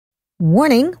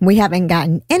Warning, we haven't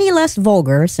gotten any less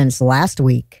vulgar since last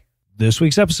week. This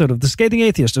week's episode of The Scathing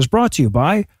Atheist is brought to you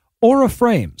by Aura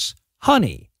Frames,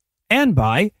 Honey, and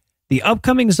by the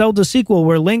upcoming Zelda sequel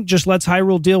where Link just lets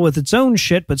Hyrule deal with its own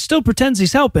shit but still pretends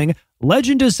he's helping,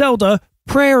 Legend of Zelda,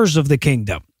 Prayers of the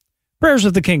Kingdom. Prayers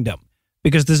of the Kingdom.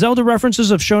 Because the Zelda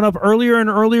references have shown up earlier and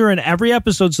earlier in every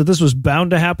episode, so this was bound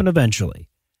to happen eventually.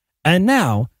 And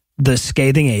now, The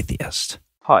Scathing Atheist.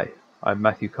 Hi, I'm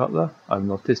Matthew Cutler. I'm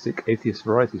an autistic atheist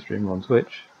variety streamer on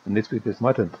Twitch, and this week it's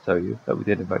my turn to tell you that we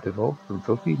did in fact evolve from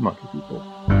filthy monkey people.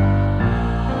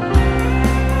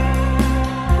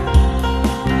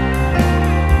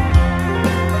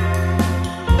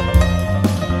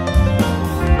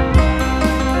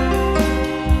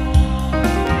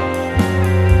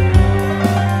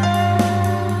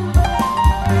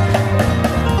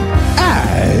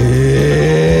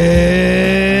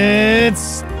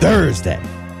 It's Thursday.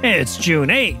 It's June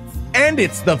 8th. And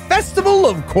it's the Festival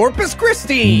of Corpus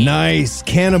Christi. Nice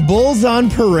cannibals on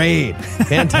parade.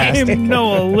 Fantastic. I'm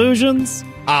no illusions.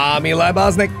 I'm Eli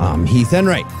Bosnick. I'm Heath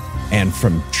Enright. And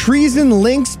from Treason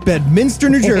Links, Bedminster,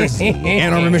 New Jersey,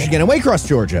 Ann Arbor, Michigan, and Waycross,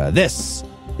 Georgia, this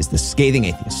is The Scathing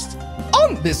Atheist.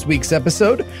 On this week's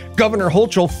episode, Governor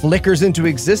Hochul flickers into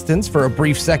existence for a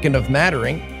brief second of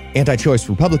mattering. Anti-choice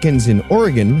Republicans in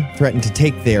Oregon threaten to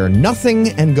take their nothing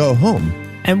and go home.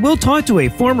 And we'll talk to a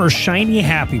former shiny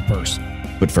happy person.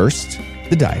 But first,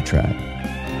 the diatribe.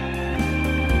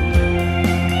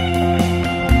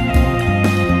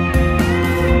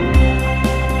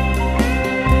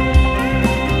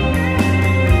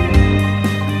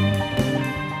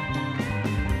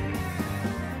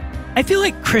 I feel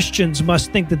like Christians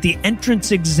must think that the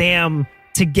entrance exam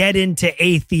to get into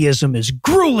atheism is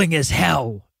grueling as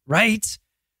hell, right?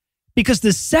 Because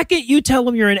the second you tell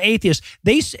them you're an atheist,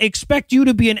 they expect you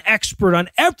to be an expert on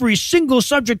every single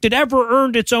subject that ever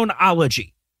earned its own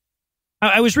ology.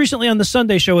 I was recently on the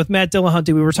Sunday show with Matt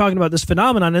Dillahunty. We were talking about this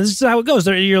phenomenon, and this is how it goes.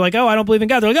 You're like, oh, I don't believe in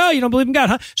God. They're like, oh, you don't believe in God,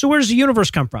 huh? So where does the universe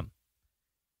come from?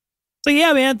 So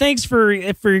yeah, man, thanks for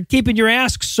keeping your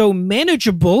ask so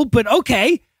manageable, but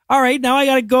okay. All right, now I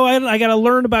got to go and I got to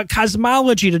learn about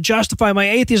cosmology to justify my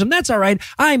atheism. That's all right.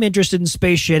 I'm interested in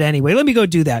space shit anyway. Let me go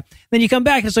do that. Then you come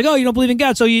back and it's like, oh, you don't believe in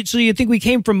God, so you think we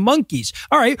came from monkeys.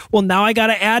 All right, well, now I got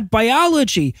to add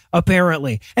biology,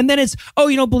 apparently. And then it's, oh,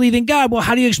 you don't believe in God. Well,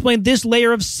 how do you explain this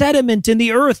layer of sediment in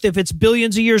the earth if it's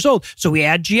billions of years old? So we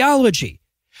add geology.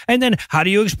 And then how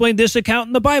do you explain this account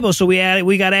in the Bible? So we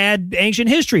got to add ancient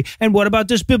history. And what about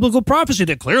this biblical prophecy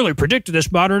that clearly predicted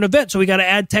this modern event? So we got to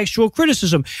add textual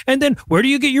criticism. And then where do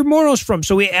you get your morals from?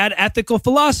 So we add ethical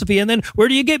philosophy. And then where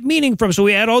do you get meaning from? So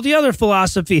we add all the other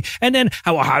philosophy. And then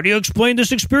how do you explain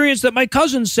this experience that my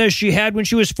cousin says she had when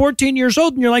she was 14 years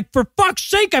old? And you're like, for fuck's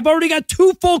sake, I've already got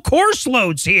 2 full course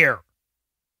loads here.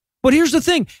 But here's the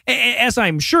thing, as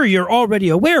I'm sure you're already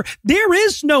aware, there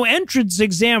is no entrance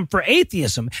exam for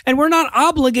atheism, and we're not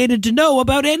obligated to know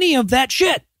about any of that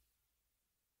shit.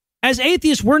 As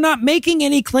atheists, we're not making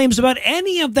any claims about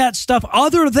any of that stuff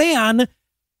other than,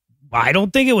 I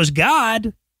don't think it was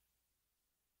God.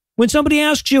 When somebody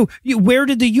asks you, where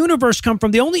did the universe come from?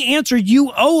 The only answer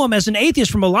you owe them as an atheist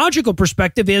from a logical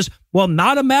perspective is, well,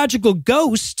 not a magical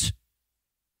ghost.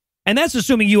 And that's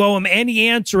assuming you owe him any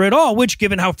answer at all, which,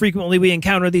 given how frequently we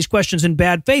encounter these questions in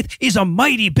bad faith, is a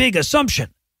mighty big assumption.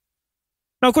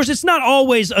 Now, of course, it's not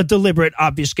always a deliberate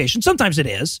obfuscation. Sometimes it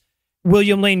is.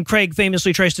 William Lane Craig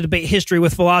famously tries to debate history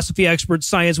with philosophy experts,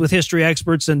 science with history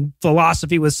experts, and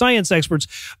philosophy with science experts.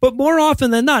 But more often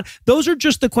than not, those are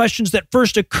just the questions that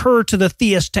first occur to the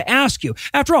theist to ask you.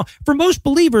 After all, for most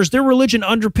believers, their religion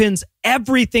underpins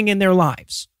everything in their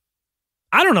lives.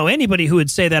 I don't know anybody who would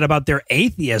say that about their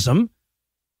atheism.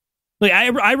 Like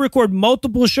I record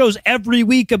multiple shows every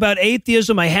week about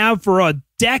atheism. I have for a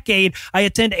decade. I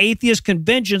attend atheist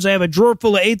conventions. I have a drawer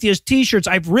full of atheist t-shirts.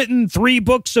 I've written 3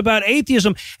 books about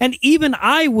atheism. And even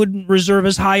I wouldn't reserve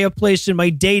as high a place in my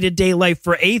day-to-day life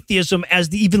for atheism as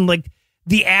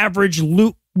the average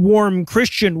lukewarm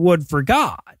Christian would for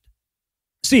God.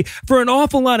 See, for an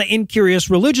awful lot of incurious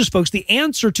religious folks, the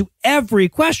answer to every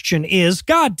question is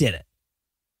God did it.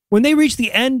 When they reach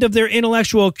the end of their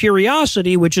intellectual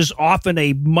curiosity, which is often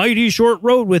a mighty short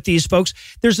road with these folks,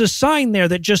 there's a sign there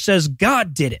that just says,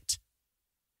 God did it.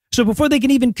 So before they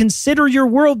can even consider your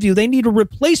worldview, they need a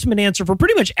replacement answer for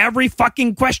pretty much every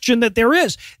fucking question that there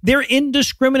is. Their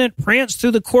indiscriminate prance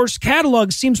through the course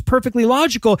catalog seems perfectly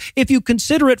logical if you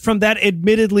consider it from that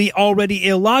admittedly already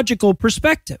illogical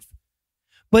perspective.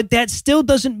 But that still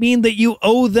doesn't mean that you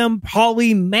owe them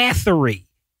polymathery.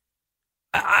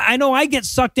 I know I get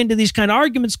sucked into these kind of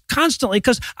arguments constantly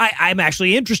because I'm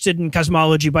actually interested in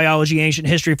cosmology, biology, ancient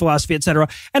history, philosophy, etc.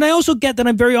 And I also get that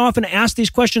I'm very often asked these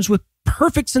questions with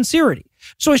perfect sincerity.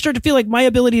 So I start to feel like my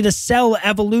ability to sell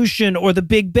evolution or the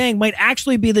Big Bang might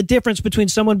actually be the difference between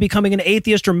someone becoming an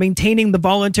atheist or maintaining the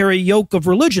voluntary yoke of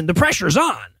religion. The pressure's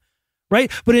on, right?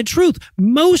 But in truth,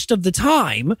 most of the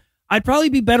time, I'd probably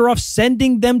be better off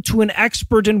sending them to an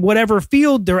expert in whatever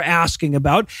field they're asking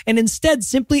about, and instead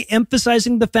simply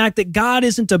emphasizing the fact that God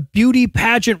isn't a beauty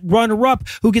pageant runner-up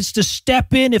who gets to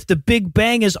step in if the Big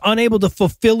Bang is unable to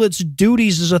fulfill its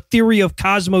duties as a theory of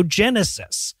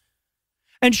cosmogenesis.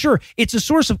 And sure, it's a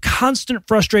source of constant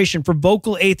frustration for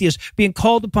vocal atheists being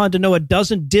called upon to know a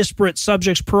dozen disparate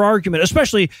subjects per argument,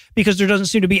 especially because there doesn't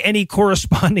seem to be any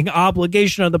corresponding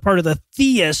obligation on the part of the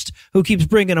theist who keeps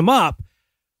bringing them up.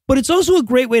 But it's also a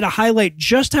great way to highlight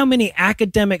just how many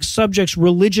academic subjects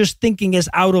religious thinking is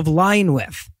out of line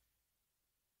with.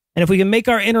 And if we can make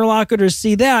our interlocutors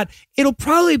see that, it'll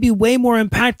probably be way more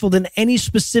impactful than any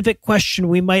specific question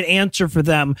we might answer for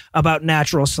them about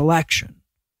natural selection.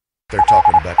 They're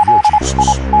talking about your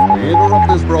Jesus. We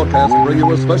interrupt this broadcast to bring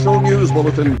you a special news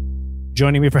bulletin.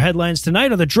 Joining me for headlines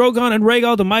tonight are the Drogon and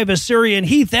Rhaegal, the Maeva Syrian,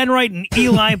 Heath Enright, and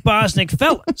Eli Bosnick.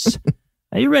 Fellas,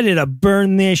 are you ready to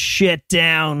burn this shit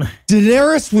down?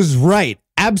 Daenerys was right.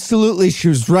 Absolutely, she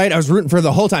was right. I was rooting for her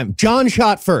the whole time. John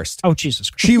shot first. Oh, Jesus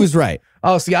Christ. She was right.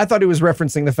 Oh, see, I thought he was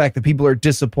referencing the fact that people are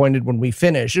disappointed when we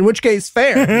finish, in which case,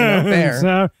 fair.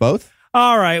 Fair. Both?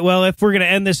 All right, well, if we're going to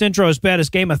end this intro as bad as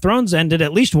Game of Thrones ended,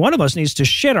 at least one of us needs to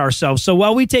shit ourselves. So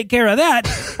while we take care of that,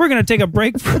 we're going to take a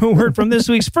break for a word from this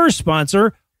week's first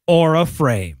sponsor, Aura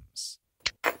Frames.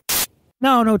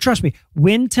 No, trust me.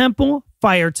 Wind temple,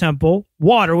 fire temple,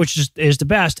 water, which is the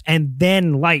best, and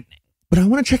then lightning. But I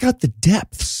want to check out the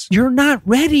depths. You're not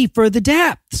ready for the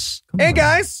depths. Hey,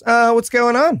 guys, what's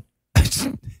going on?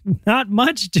 Not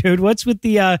much, dude. What's with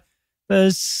the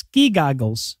ski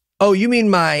goggles? Oh, you mean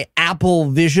my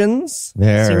Apple Visions?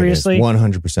 There Seriously? it is.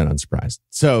 100% unsurprised.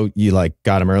 So you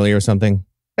got them early or something?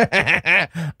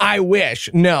 I wish.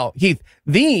 No, Heath,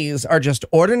 these are just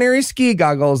ordinary ski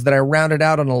goggles that I rounded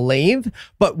out on a lathe.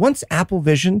 But once Apple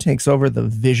Vision takes over the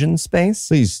vision space...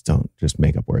 Please don't just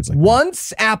make up words like that.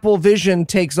 Once Apple Vision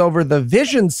takes over the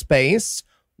vision space,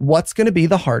 what's going to be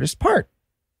the hardest part?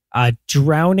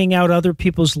 Drowning out other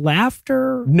people's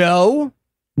laughter? No.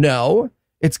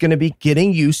 It's going to be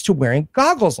getting used to wearing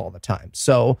goggles all the time.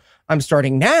 So I'm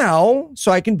starting now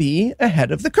so I can be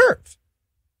ahead of the curve.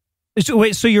 So,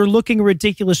 wait, so you're looking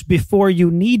ridiculous before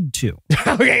you need to?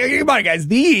 Okay, come on, guys.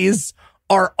 These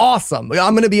are awesome.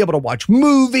 I'm going to be able to watch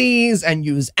movies and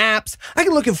use apps. I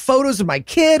can look at photos of my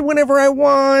kid whenever I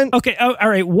want. Okay, all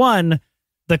right. One,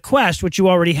 the Quest, which you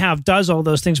already have, does all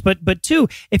those things. But two,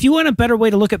 if you want a better way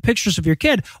to look at pictures of your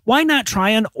kid, why not try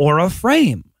an Aura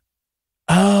Frame?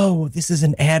 Oh, this is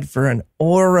an ad for an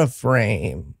Aura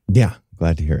Frame. Yeah,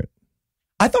 glad to hear it.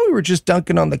 I thought we were just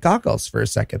dunking on the goggles for a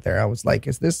second there. I was like,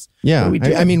 is this Yeah, what we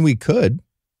do? I mean, we could.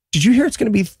 Did you hear it's going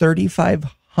to be $3,500?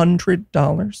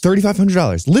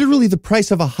 $3,500. Literally the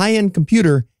price of a high-end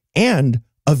computer and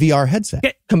a VR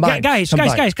headset. Combined. Guys.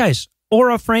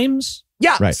 Aura Frames?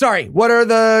 Yeah, Right. Sorry.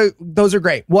 Those are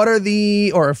great. What are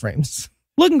the Aura Frames?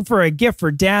 Looking for a gift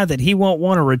for dad that he won't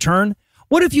want to return?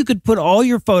 What if you could put all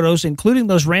your photos, including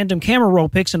those random camera roll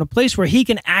pics, in a place where he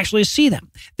can actually see them?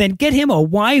 Then get him a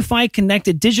Wi-Fi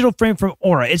connected digital frame from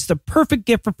Aura. It's the perfect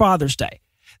gift for Father's Day.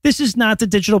 This is not the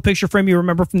digital picture frame you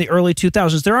remember from the early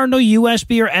 2000s. There are no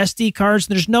USB or SD cards.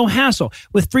 There's no hassle.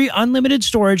 With free unlimited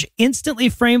storage, instantly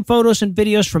frame photos and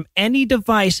videos from any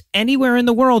device anywhere in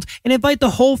the world and invite the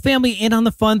whole family in on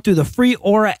the fun through the free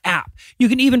Aura app. You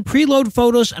can even preload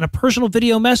photos and a personal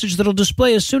video message that'll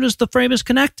display as soon as the frame is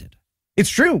connected. It's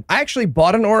true. I actually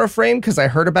bought an Aura Frame because I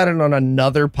heard about it on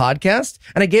another podcast,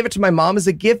 and I gave it to my mom as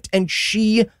a gift, and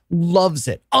she loves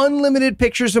it. Unlimited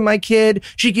pictures of my kid.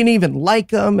 She can even like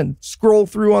them and scroll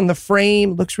through on the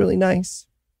frame. Looks really nice.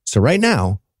 So right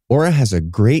now, Aura has a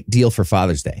great deal for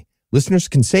Father's Day. Listeners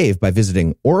can save by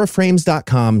visiting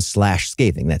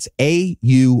auraframes.com/scathing. That's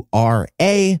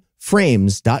AURA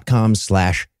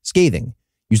frames.com/scathing.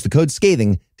 Use the code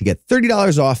SCATHING to get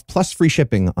 $30 off plus free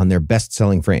shipping on their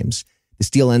best-selling frames. This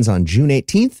deal ends on June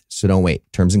 18th, so don't wait.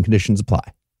 Terms and conditions apply.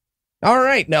 All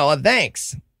right, Noah,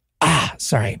 thanks.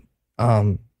 Sorry.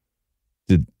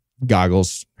 Did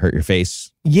goggles hurt your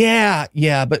face? Yeah,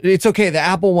 but it's okay. The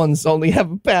Apple ones only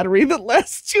have a battery that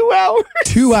lasts 2 hours.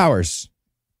 2 hours.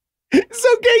 It's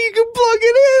okay. You can plug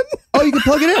it in. Oh, you can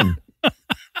plug it in.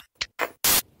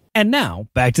 And now,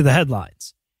 back to the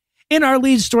headlines. In our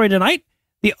lead story tonight,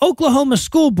 The Oklahoma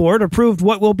School Board approved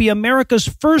what will be America's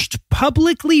first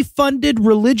publicly funded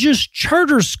religious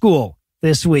charter school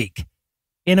this week,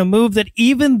 in a move that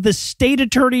even the state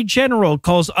attorney general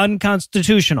calls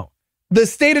unconstitutional. The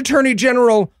state attorney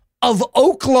general of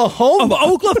Oklahoma.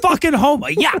 Of Oklahoma,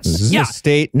 yes. This is a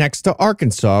state next to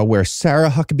Arkansas where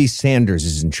Sarah Huckabee Sanders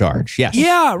is in charge. Yes.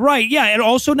 Yeah, right. Yeah, and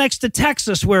also next to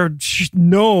Texas where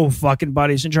no fucking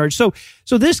body's in charge. So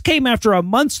this came after a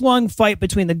months-long fight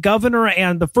between the governor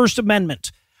and the First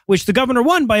Amendment, which the governor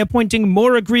won by appointing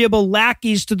more agreeable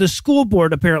lackeys to the school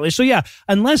board, apparently. So yeah,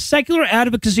 unless secular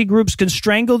advocacy groups can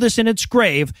strangle this in its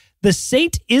grave, the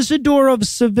St. Isidore of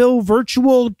Seville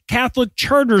Virtual Catholic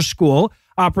Charter School,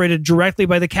 operated directly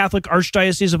by the Catholic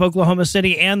Archdiocese of Oklahoma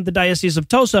City and the Diocese of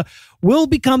Tulsa, will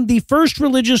become the first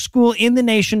religious school in the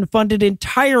nation funded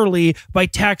entirely by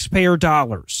taxpayer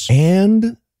dollars.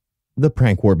 And the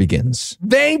prank war begins.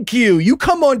 Thank you. You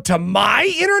come onto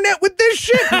my internet with this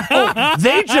shit? Oh,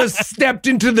 they just stepped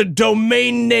into the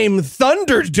domain name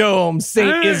Thunderdome,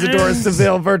 St. Isidore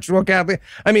Seville Virtual Catholic.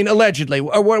 I mean, allegedly.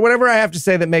 Whatever I have to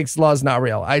say that makes laws not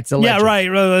real. It's alleged. Yeah,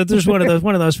 right. There's one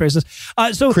of those phrases.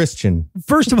 So Christian.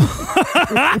 First of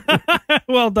all,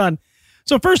 well done.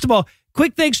 So first of all,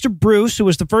 quick thanks to Bruce, who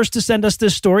was the first to send us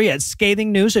this story at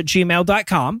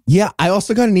ScathingNews@gmail.com. Yeah, I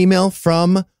also got an email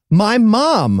from my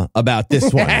mom about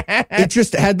this one. It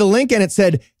just had the link and it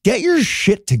said, get your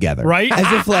shit together. Right?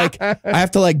 As if like I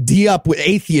have to like D-up with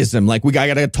atheism. Like I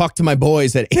got to talk to my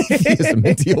boys at atheism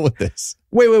and deal with this.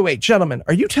 Wait, gentlemen.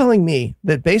 Are you telling me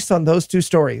that based on those two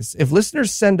stories, if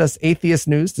listeners send us atheist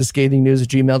news to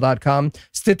scathingnews@gmail.com,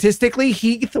 statistically,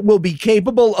 Heath will be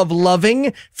capable of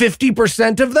loving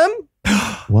 50% of them?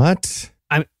 What?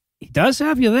 He does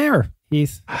have you there,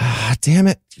 Heath. Damn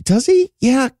it. Does he?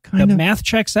 Yeah, kind The of. math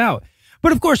checks out.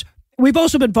 But of course, we've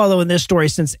also been following this story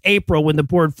since April when the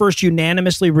board first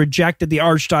unanimously rejected the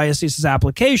Archdiocese's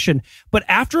application. But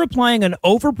after applying an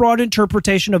overbroad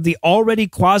interpretation of the already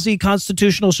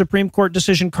quasi-constitutional Supreme Court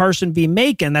decision Carson v.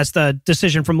 Macon, that's the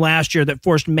decision from last year that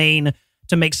forced Maine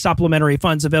to make supplementary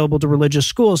funds available to religious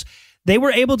schools, they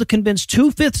were able to convince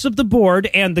 2/5 of the board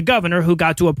and the governor, who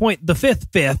got to appoint the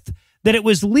fifth, that it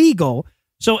was legal.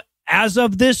 So as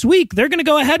of this week, they're going to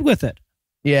go ahead with it.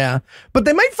 Yeah, but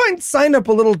they might find sign up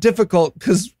a little difficult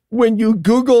because when you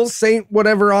Google Saint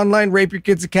whatever online Rape Your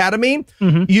Kids Academy,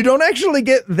 you don't actually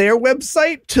get their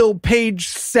website till page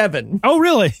 7. Oh,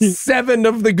 really? 7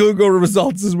 of the Google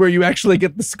results is where you actually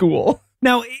get the school.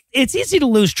 Now, it's easy to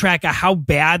lose track of how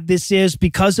bad this is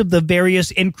because of the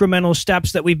various incremental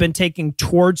steps that we've been taking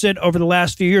towards it over the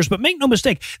last few years. But make no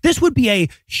mistake, this would be a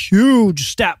huge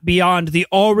step beyond the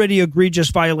already egregious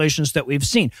violations that we've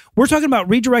seen. We're talking about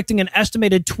redirecting an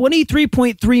estimated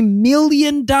 $23.3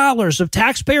 million of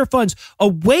taxpayer funds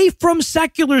away from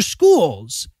secular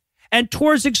schools and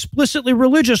towards explicitly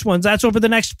religious ones. That's over the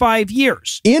next 5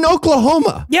 years. In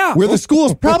Oklahoma. Yeah. Where the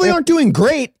schools probably aren't doing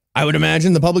great. I would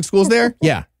imagine the public schools there.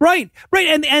 Yeah. Right.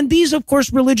 And these, of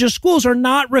course, religious schools are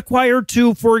not required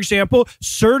to, for example,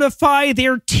 certify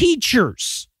their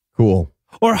teachers. Cool.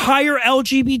 Or hire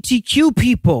LGBTQ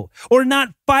people, or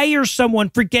not fire someone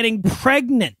for getting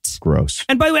pregnant. Gross.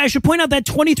 And by the way, I should point out that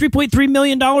 $23.3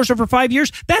 million over 5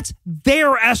 years, that's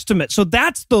their estimate. So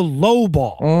that's the low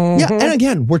ball. Yeah. And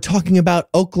again, we're talking about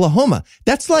Oklahoma.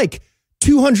 That's like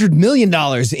 $200 million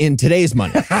in today's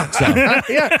money. So.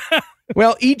 Yeah.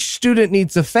 Well, each student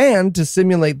needs a fan to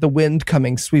simulate the wind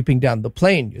coming sweeping down the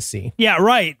plain, you see. Yeah,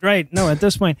 right. No, at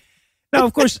this point. Now,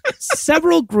 of course,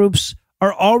 several groups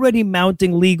are already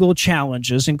mounting legal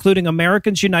challenges, including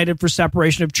Americans United for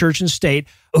Separation of Church and State,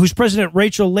 whose president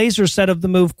Rachel Laser said of the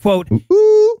move, quote,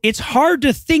 "It's hard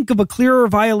to think of a clearer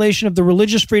violation of the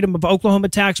religious freedom of Oklahoma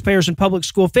taxpayers and public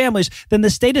school families than the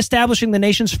state establishing the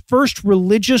nation's first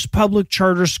religious public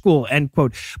charter school," end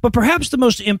quote. But perhaps the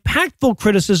most impactful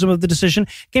criticism of the decision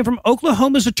came from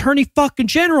Oklahoma's attorney fucking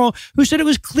general, who said it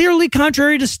was clearly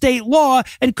contrary to state law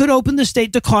and could open the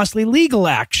state to costly legal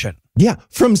action. Yeah,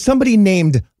 from somebody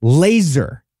named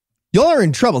Laser. Y'all are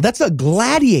in trouble. That's a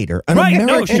gladiator. An Right, no,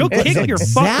 American she'll kick like your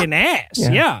zap. fucking ass.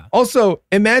 Yeah. Also,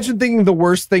 imagine thinking the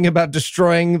worst thing about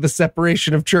destroying the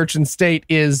separation of church and state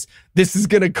is this is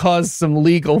going to cause some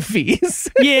legal fees.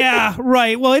 Yeah,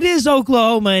 right. Well, it is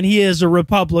Oklahoma, and he is a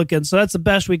Republican, so that's the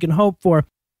best we can hope for.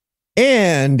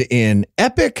 And in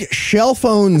epic shell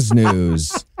phones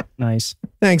news, Nice.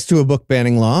 thanks to a book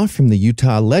banning law from the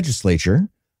Utah legislature,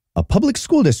 a public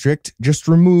school district just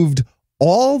removed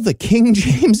all the King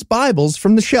James Bibles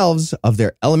from the shelves of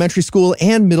their elementary school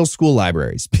and middle school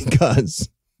libraries because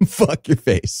fuck your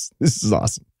face. This is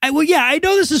awesome. I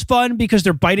know this is fun because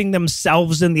they're biting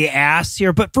themselves in the ass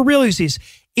here, but for realsies,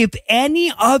 If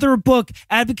any other book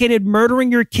advocated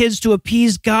murdering your kids to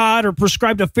appease God or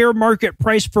prescribed a fair market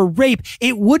price for rape,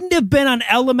 it wouldn't have been on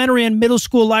elementary and middle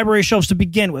school library shelves to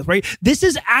begin with, right? This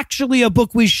is actually a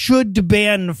book we should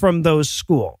ban from those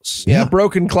schools. Yeah,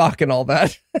 broken clock and all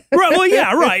that. Right, well,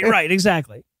 yeah, right,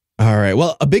 exactly. All right.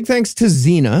 Well, a big thanks to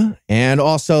Xena and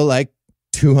also like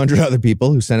 200 other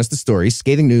people who sent us the stories.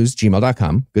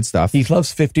 ScathingNews@gmail.com. Good stuff. He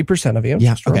loves 50% of you.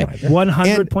 Yeah, Just a okay. reminder.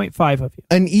 100.5 of you.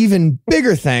 An even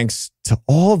bigger thanks to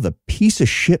all the piece of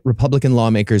shit Republican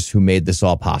lawmakers who made this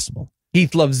all possible.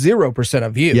 Heath loves 0%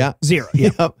 of you. Yeah. 0.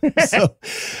 Yeah. Yep. So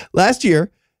last year,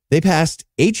 they passed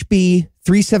HB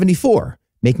 374,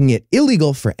 making it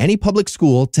illegal for any public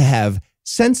school to have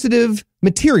sensitive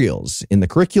materials in the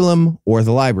curriculum or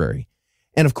the library.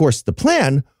 And of course, the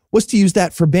plan was to use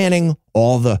that for banning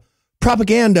all the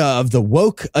propaganda of the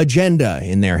woke agenda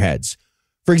in their heads.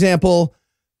 For example,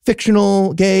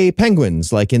 fictional gay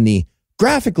penguins, like in the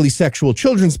graphically sexual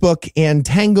children's book and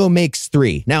Tango Makes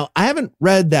 3. Now, I haven't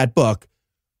read that book,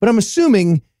 but I'm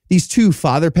assuming these two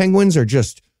father penguins are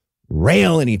just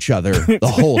railing each other the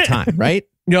whole time, right?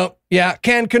 Yep. Yeah,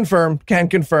 can confirm.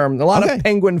 A lot of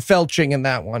penguin felching in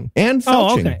that one. And felching.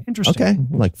 Oh, okay. Interesting. Okay,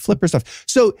 like flipper stuff.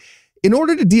 So in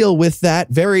order to deal with that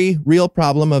very real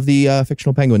problem of the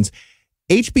fictional penguins,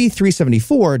 HB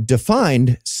 374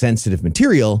 defined sensitive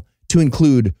material to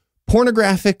include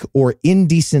pornographic or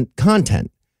indecent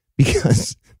content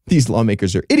because these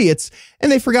lawmakers are idiots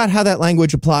and they forgot how that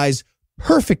language applies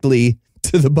perfectly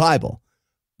to the Bible.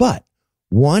 But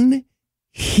one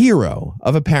hero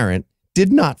of a parent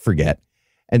did not forget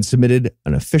and submitted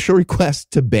an official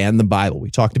request to ban the Bible. We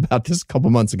talked about this a couple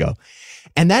months ago.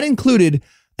 And that included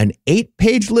an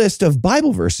 8-page list of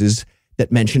Bible verses that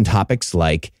mention topics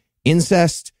like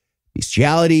incest,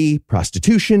 bestiality,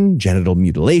 prostitution, genital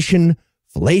mutilation,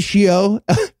 fellatio,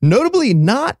 notably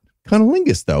not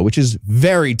cunnilingus, though, which is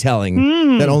very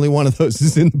telling that only one of those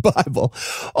is in the Bible.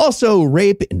 Also,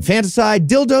 rape, infanticide,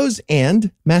 dildos,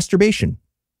 and masturbation.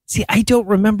 See, I don't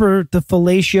remember the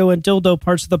fellatio and dildo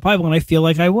parts of the Bible, and I feel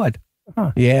like I would.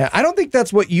 Huh. Yeah, I don't think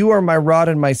that's what "you are my rod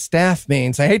and my staff"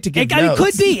 means. I hate to give notes. It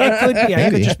could be. I could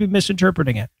Maybe. just be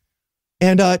misinterpreting it.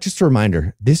 And just a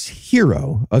reminder, this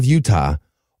hero of Utah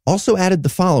also added the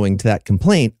following to that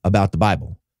complaint about the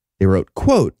Bible. They wrote,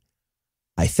 quote,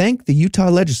 "I thank the Utah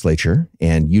legislature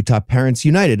and Utah Parents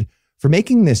United for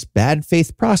making this bad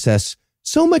faith process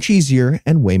so much easier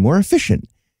and way more efficient.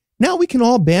 Now we can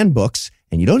all ban books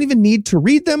and you don't even need to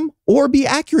read them or be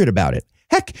accurate about it.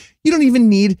 Heck, you don't even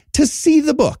need to see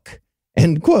the book."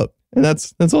 End quote. And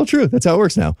that's all true. That's how it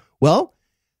works now. Well,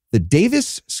 the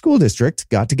Davis School District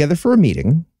got together for a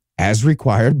meeting, as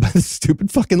required by the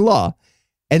stupid fucking law,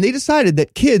 and they decided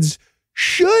that kids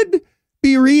should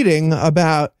be reading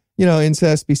about,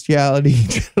 incest, bestiality,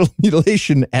 genital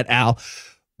mutilation et al.,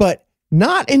 but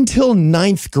not until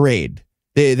 9th grade.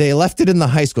 They left it in the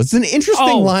high school. It's an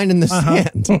interesting line in the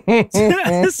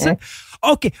sand.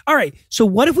 Okay, all right. So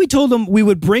what if we told them we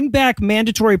would bring back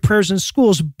mandatory prayers in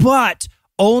schools, but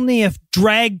only if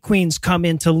drag queens come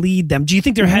in to lead them? Do you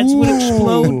think their heads would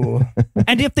explode?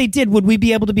 And if they did, would we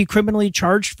be able to be criminally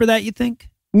charged for that, you think?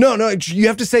 No, you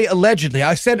have to say allegedly.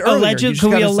 I said earlier. Allegedly,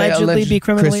 could we allegedly be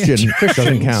criminally Christian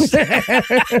doesn't count.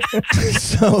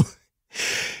 So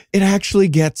it actually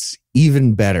gets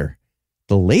even better.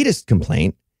 The latest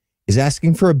complaint is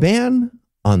asking for a ban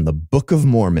on the Book of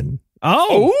Mormon.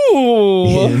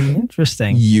 Oh, in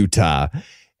interesting. Utah.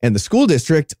 And the school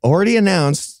district already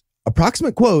announced,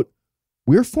 approximate quote,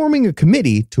 "We're forming a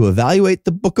committee to evaluate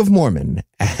the Book of Mormon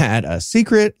at a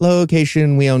secret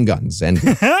location. We own guns." And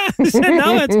No,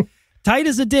 it's tight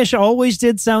as a dish. Always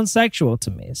did sound sexual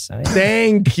to me. So, yeah.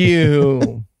 Thank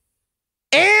you.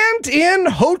 And in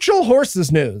Hochul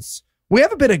Horses news, we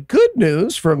have a bit of good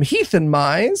news from Heath and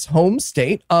Mai's home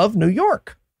state of New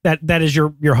York. That is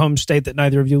your home state that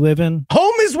neither of you live in?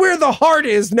 Home is where the heart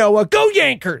is, Noah. Go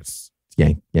Yankers.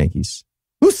 Yankees.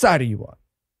 Whose side are you on?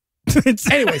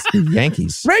 Anyways,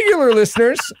 Yankees. regular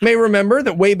listeners may remember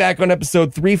that way back on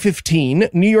episode 315,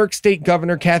 New York State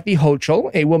Governor Kathy Hochul,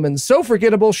 a woman so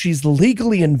forgettable she's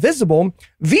legally invisible,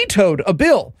 vetoed a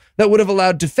bill that would have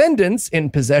allowed defendants in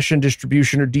possession,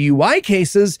 distribution, or DUI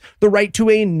cases the right to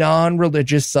a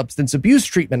non-religious substance abuse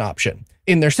treatment option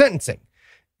in their sentencing.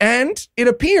 And it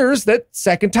appears that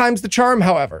second time's the charm,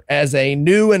 however, as a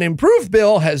new and improved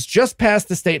bill has just passed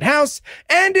the state house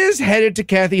and is headed to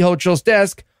Kathy Hochul's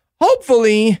desk,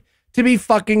 hopefully to be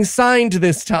fucking signed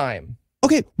this time.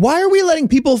 Okay, why are we letting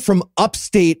people from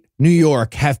upstate New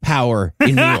York have power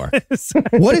in New York?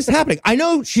 What is happening? I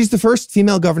know she's the first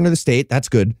female governor of the state. That's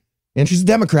good. And she's a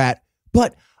Democrat.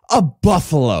 But a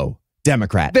Buffalo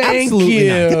Democrat. Thank Absolutely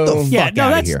not. Get the you. fuck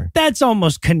out of here. that's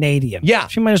almost Canadian. Yeah.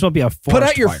 She might as well be a forest Put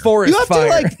out your fire. forest You have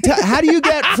fire. to how do you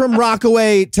get from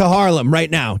Rockaway to Harlem right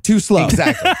now? Too slow.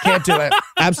 Exactly. Can't do it.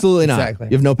 Absolutely not. Exactly.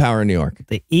 You have no power in New York.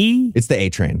 The E? It's the A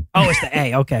train. Oh, it's the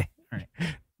A. Okay. All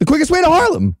right. The quickest way to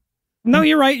Harlem. No,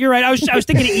 you're right. You're right. I was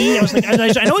thinking E. I was like,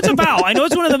 I know it's a vowel. I know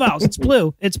it's one of the vowels. It's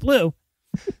blue. It's blue.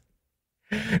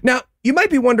 Now, you might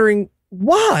be wondering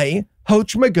why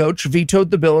Hochul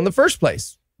vetoed the bill in the first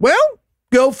place. Well,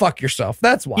 go fuck yourself.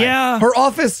 That's why. Yeah. Her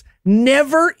office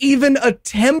never even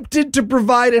attempted to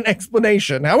provide an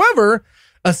explanation. However,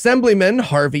 Assemblyman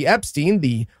Harvey Epstein,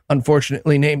 the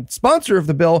unfortunately named sponsor of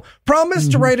the bill,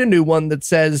 promised to write a new one that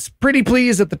says, "Pretty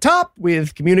please" at the top,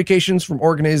 with communications from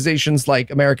organizations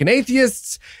like American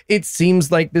Atheists. It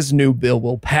seems like this new bill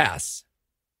will pass.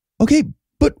 Okay,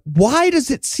 but why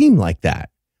does it seem like that?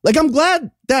 Like, I'm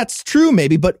glad that's true,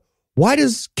 maybe, but why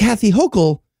does Kathy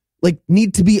Hochul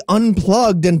need to be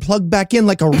unplugged and plugged back in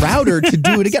like a router to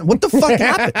do it again? What the fuck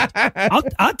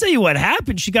happened? I'll tell you what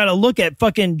happened. She got to look at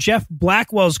fucking Jeff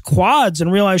Blackwell's quads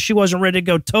and realize she wasn't ready to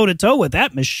go toe to toe with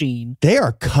that machine. They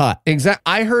are cut. Exactly.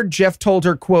 I heard Jeff told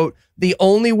her, quote, "The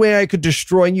only way I could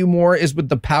destroy you more is with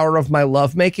the power of my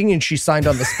lovemaking," and she signed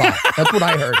on the spot. That's what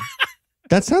I heard.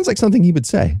 That sounds like something he would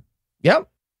say. Yep.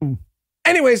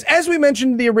 Anyways, as we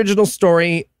mentioned in the original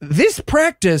story, this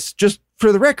practice, just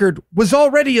for the record, was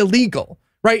already illegal,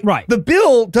 right? Right. The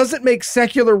bill doesn't make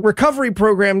secular recovery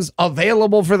programs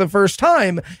available for the first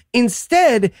time.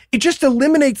 Instead, it just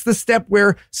eliminates the step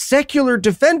where secular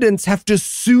defendants have to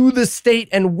sue the state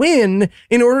and win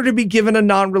in order to be given a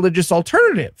non-religious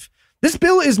alternative. This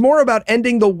bill is more about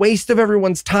ending the waste of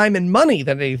everyone's time and money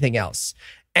than anything else.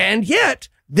 And yet,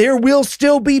 there will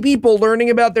still be people learning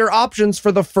about their options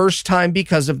for the first time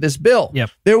because of this bill. Yep.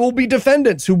 There will be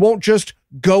defendants who won't just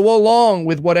go along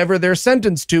with whatever they're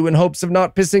sentenced to in hopes of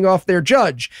not pissing off their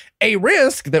judge. A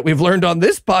risk that we've learned on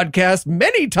this podcast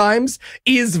many times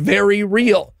is very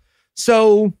real.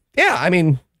 So, yeah, I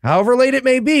mean, however late it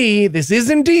may be, this is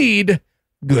indeed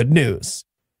good news.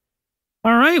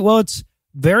 All right. Well, it's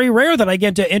very rare that I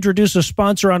get to introduce a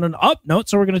sponsor on an up note,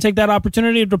 so we're going to take that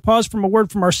opportunity to pause from a word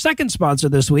from our second sponsor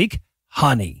this week,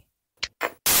 Honey.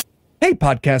 Hey,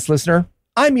 podcast listener.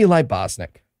 I'm Eli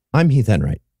Bosnick. I'm Heath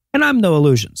Enright. And I'm No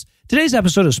Illusions. Today's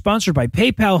episode is sponsored by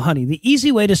PayPal Honey, the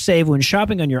easy way to save when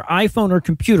shopping on your iPhone or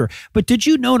computer. But did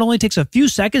you know it only takes a few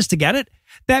seconds to get it?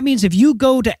 That means if you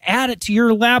go to add it to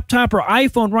your laptop or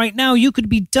iPhone right now, you could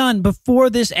be done before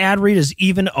this ad read is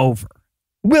even over.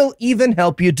 We'll even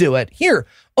help you do it. Here,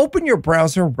 open your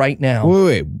browser right now.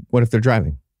 Wait. What if they're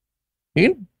driving? You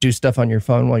can do stuff on your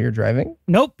phone while you're driving.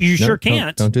 Nope, you No, sure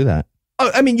can't. Don't do that.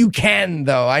 Oh, I mean, you can,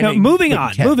 though. I know. Moving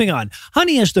but you on. can.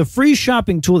 Honey is the free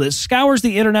shopping tool that scours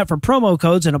the internet for promo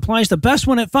codes and applies the best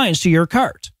one it finds to your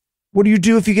cart. What do you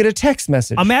do if you get a text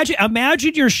message?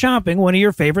 Imagine you're shopping one of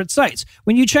your favorite sites.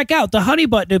 When you check out, the Honey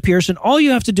button appears and all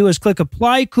you have to do is click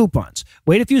Apply Coupons.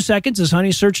 Wait a few seconds as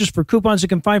Honey searches for coupons it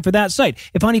can find for that site.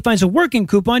 If Honey finds a working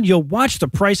coupon, you'll watch the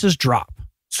prices drop.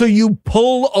 So you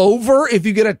pull over if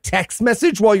you get a text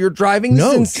message while you're driving? This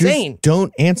is insane. Just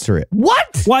don't answer it.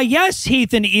 What? Why, yes,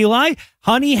 Heath and Eli,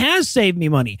 Honey has saved me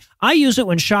money. I use it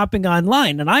when shopping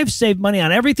online, and I've saved money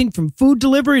on everything from food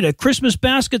delivery to Christmas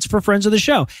baskets for friends of the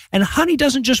show. And Honey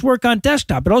doesn't just work on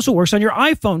desktop. It also works on your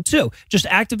iPhone, too. Just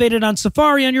activate it on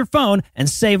Safari on your phone and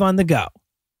save on the go.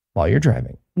 While you're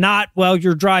driving. Not while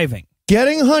you're driving.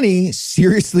 Getting Honey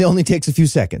seriously only takes a few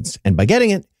seconds. And by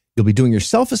getting it, you'll be doing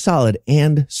yourself a solid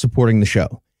and supporting the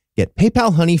show. Get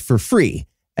PayPal Honey for free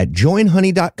at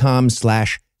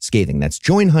joinhoney.com/scathing. That's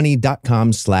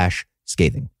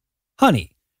joinhoney.com/scathing.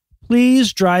 Honey,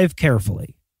 please drive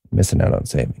carefully. Missing out on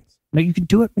savings. No, you can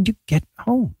do it when you get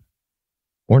home.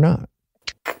 Or not.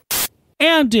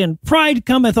 And in Pride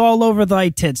Cometh All Over Thy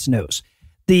Tits news,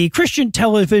 the Christian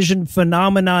television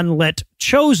phenomenon let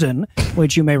Chosen,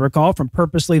 which you may recall from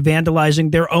purposely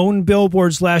vandalizing their own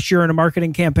billboards last year in a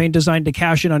marketing campaign designed to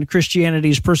cash in on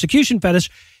Christianity's persecution fetish,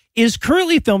 is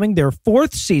currently filming their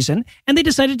 4th season, and they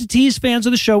decided to tease fans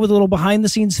of the show with a little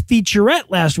behind-the-scenes featurette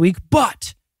last week,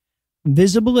 but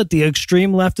visible at the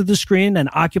extreme left of the screen and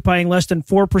occupying less than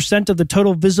 4% of the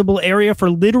total visible area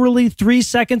for literally 3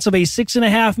 seconds of a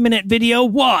 6.5-minute video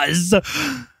was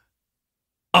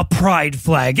a pride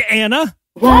flag. Anna?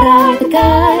 What are the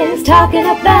guys talking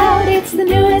about? It's the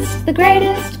newest, the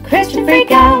greatest Christian freak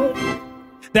out.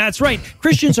 That's right.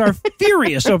 Christians are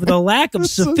furious over the lack of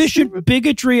sufficient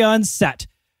bigotry on set.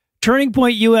 Turning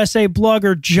Point USA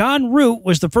blogger John Root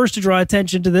was the first to draw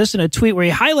attention to this in a tweet where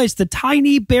he highlights the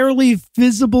tiny, barely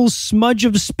visible smudge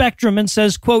of spectrum and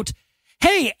says, quote,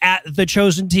 hey, at The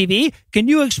Chosen TV, can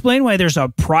you explain why there's a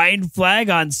pride flag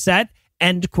on set?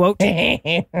 End quote.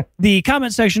 The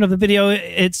comment section of the video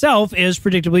itself is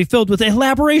predictably filled with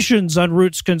elaborations on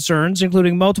Root's concerns,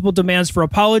 including multiple demands for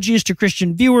apologies to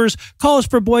Christian viewers, calls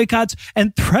for boycotts,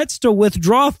 and threats to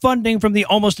withdraw funding from the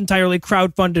almost entirely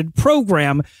crowdfunded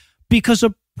program because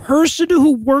a person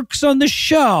who works on the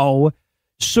show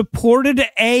supported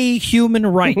a human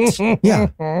right. Yeah.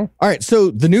 All right.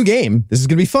 So the new game, this is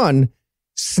going to be fun.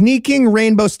 Sneaking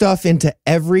rainbow stuff into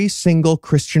every single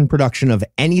Christian production of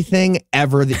anything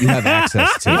ever that you have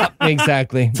access to.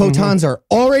 Exactly. Photons are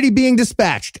already being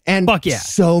dispatched. And Fuck yeah.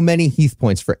 So many Heath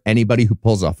points for anybody who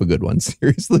pulls off a good one.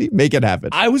 Seriously, make it happen.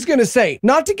 I was going to say,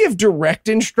 not to give direct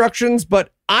instructions,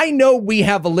 but I know we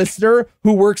have a listener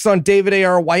who works on David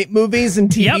A.R. White movies and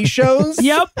TV shows.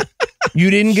 Yep. You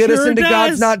didn't get us Sure into does.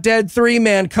 God's Not Dead 3,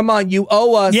 man. Come on, you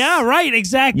owe us. Yeah, right.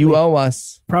 Exactly. You owe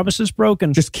us. Promise is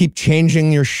broken. Just keep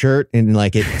changing your shirt and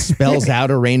like it spells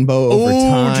out a rainbow over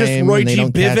time. Just Roy and they G.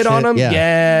 don't catch Bivet on it. them? Yeah.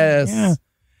 Yes. Yeah.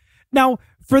 Now,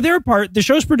 for their part, the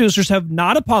show's producers have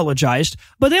not apologized,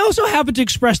 but they also haven't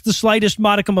expressed the slightest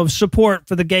modicum of support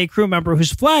for the gay crew member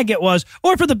whose flag it was,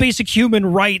 or for the basic human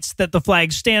rights that the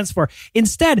flag stands for.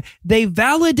 Instead, they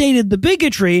validated the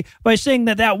bigotry by saying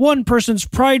that one person's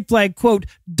pride flag, quote,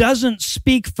 doesn't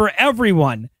speak for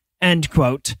everyone, end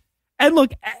quote. And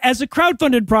look, as a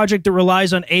crowdfunded project that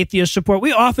relies on atheist support,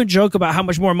 we often joke about how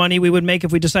much more money we would make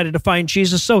if we decided to find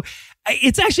Jesus. So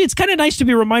it's kind of nice to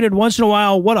be reminded once in a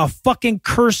while what a fucking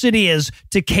curse it is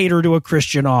to cater to a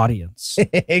Christian audience.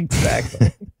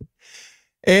 Exactly.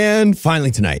 And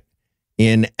finally tonight,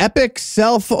 in epic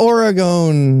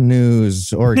Oregon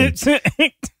news, Oregon,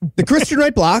 the Christian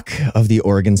right bloc of the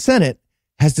Oregon Senate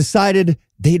has decided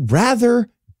they'd rather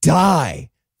die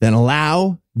than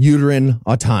allow uterine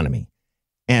autonomy.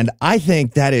 And I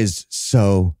think that is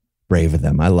so brave of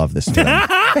them. I love this for them.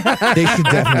 They should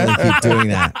definitely keep doing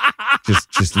that.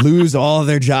 Just lose all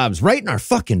their jobs right in our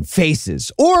fucking faces,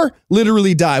 or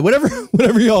literally die. Whatever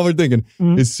y'all are thinking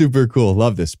is super cool.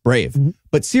 Love this. Brave.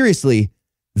 But seriously,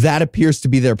 that appears to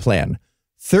be their plan.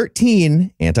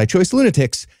 13 anti-choice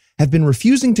lunatics have been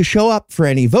refusing to show up for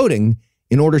any voting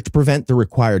in order to prevent the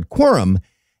required quorum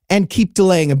and keep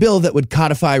delaying a bill that would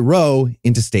codify Roe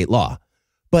into state law.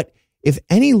 But if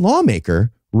any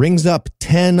lawmaker rings up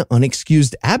 10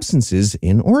 unexcused absences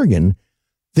in Oregon,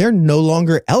 they're no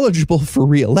longer eligible for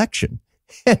re-election.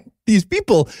 And these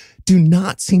people do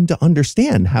not seem to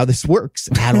understand how this works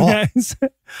at all.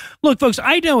 Look, folks,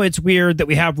 I know it's weird that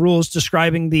we have rules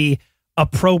describing the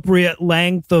appropriate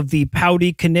length of the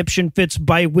pouty conniption fits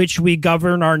by which we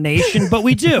govern our nation, but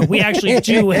we do. We actually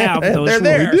do have those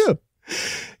rules. We do.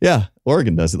 Yeah,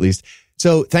 Oregon does at least.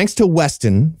 So thanks to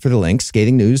Weston for the link,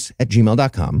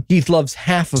 scathingnews@gmail.com. Heath loves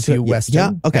half of you, Weston.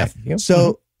 Yeah, okay. Half of you.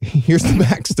 So here's the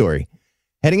backstory.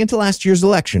 Heading into last year's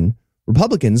election,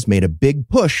 Republicans made a big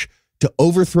push to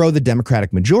overthrow the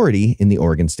Democratic majority in the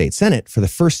Oregon State Senate for the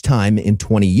first time in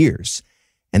 20 years.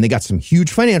 And they got some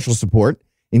huge financial support,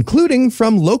 including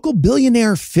from local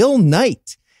billionaire Phil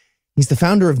Knight. He's the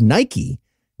founder of Nike,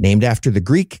 named after the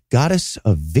Greek goddess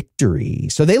of victory.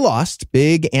 So they lost.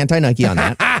 Big anti-Nike on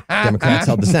that. Democrats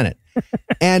held the Senate.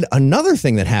 And another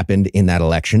thing that happened in that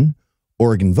election,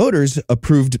 Oregon voters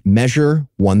approved Measure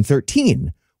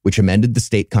 113, which amended the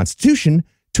state constitution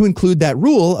to include that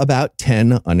rule about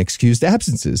 10 unexcused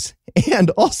absences.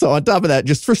 And also on top of that,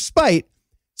 just for spite,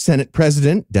 Senate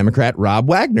President, Democrat Rob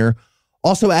Wagner,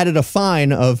 also added a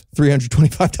fine of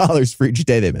 $325 for each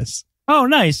day they miss. Oh,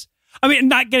 nice. I mean,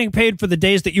 not getting paid for the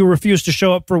days that you refuse to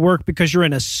show up for work because you're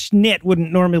in a snit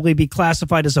wouldn't normally be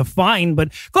classified as a fine,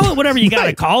 but call it whatever you got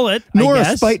to call it. Nor I a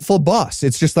guess. spiteful boss.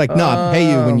 It's just like, no, I'll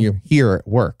pay you when you're here at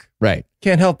work. Right.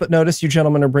 Can't help but notice you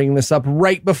gentlemen are bringing this up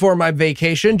right before my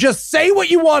vacation. Just say what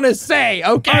you want to say,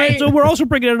 okay? All right, so we're also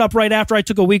bringing it up right after I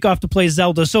took a week off to play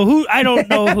Zelda. So I don't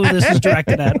know who this is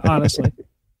directed at, honestly.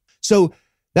 So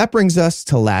that brings us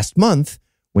to last month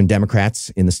when Democrats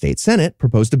in the state Senate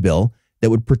proposed a bill that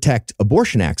would protect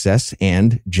abortion access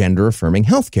and gender-affirming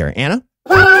healthcare. Anna?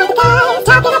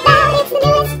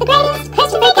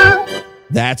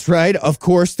 That's right. Of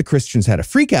course, the Christians had a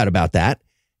freak out about that.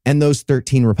 And those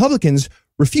 13 Republicans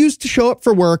refused to show up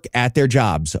for work at their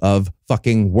jobs of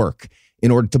fucking work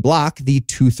in order to block the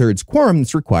 2/3 quorum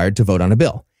that's required to vote on a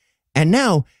bill. And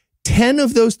now 10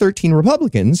 of those 13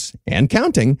 Republicans, and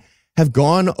counting, have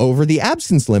gone over the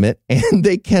absence limit and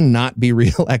they cannot be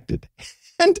reelected.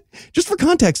 And just for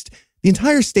context, the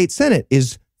entire state Senate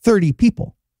is 30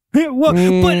 people. Well,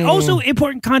 but also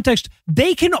important context,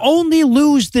 they can only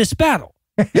lose this battle.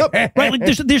 Yep. Right? Like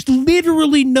there's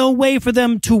literally no way for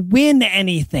them to win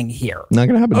anything here. Not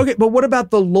going to happen. Okay, but what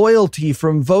about the loyalty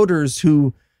from voters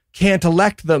who can't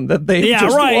elect them that they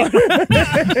just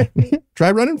won?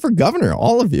 Try running for governor,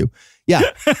 all of you. Yeah.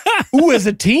 Ooh, as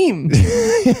a team.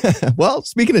 Well,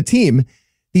 speaking of team,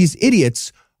 these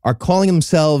idiots are calling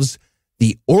themselves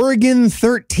the Oregon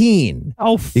 13.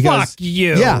 Oh, fuck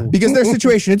you. Yeah, because their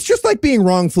situation, it's just like being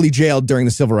wrongfully jailed during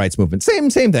the civil rights movement. Same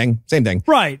thing.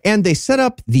 Right. And they set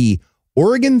up the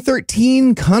Oregon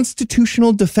 13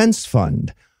 Constitutional Defense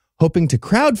Fund, hoping to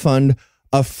crowdfund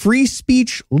a free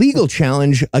speech legal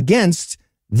challenge against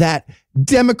that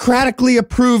democratically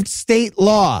approved state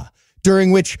law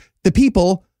during which the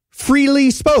people freely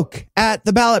spoke at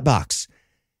the ballot box.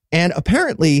 And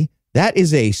apparently, that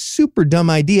is a super dumb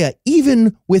idea,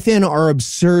 even within our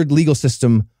absurd legal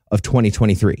system of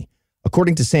 2023.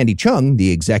 According to Sandy Chung,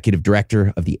 the executive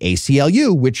director of the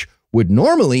ACLU, which would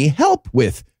normally help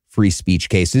with free speech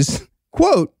cases,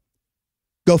 quote,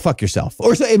 go fuck yourself.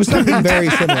 Or so, it was something very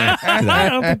similar to that. I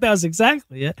don't think that was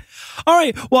exactly it. All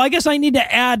right. Well, I guess I need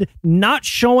to add not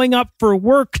showing up for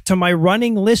work to my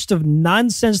running list of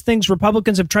nonsense things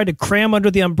Republicans have tried to cram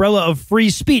under the umbrella of free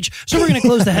speech. So we're going to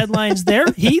close the headlines there.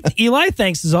 Heath, Eli,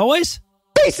 thanks as always.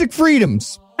 Basic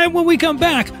freedoms. And when we come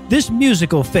back, this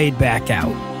music will fade back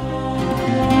out.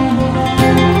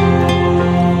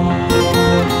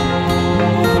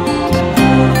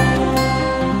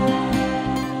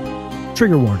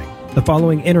 Trigger warning. The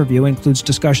following interview includes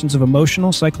discussions of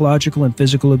emotional, psychological, and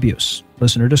physical abuse.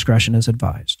 Listener discretion is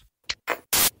advised.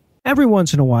 Every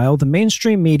once in a while, the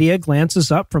mainstream media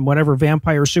glances up from whatever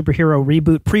vampire superhero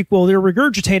reboot prequel they're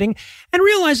regurgitating and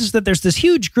realizes that there's this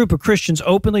huge group of Christians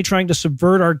openly trying to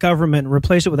subvert our government and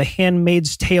replace it with a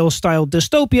Handmaid's Tale-style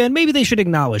dystopia, and maybe they should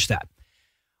acknowledge that.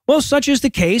 Well, such is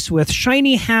the case with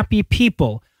Shiny Happy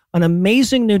People, an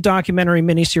amazing new documentary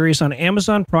miniseries on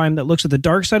Amazon Prime that looks at the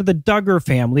dark side of the Duggar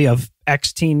family of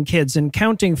ex-teen kids and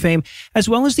counting fame, as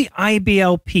well as the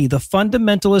IBLP, the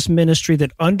fundamentalist ministry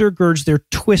that undergirds their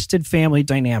twisted family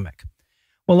dynamic.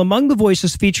 Well, among the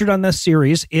voices featured on this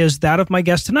series is that of my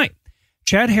guest tonight.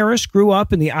 Chad Harris grew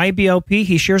up in the IBLP.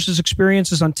 He shares his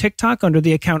experiences on TikTok under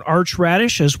the account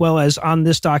Archradish, as well as on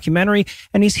this documentary,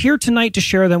 and he's here tonight to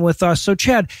share them with us. So,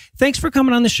 Chad, thanks for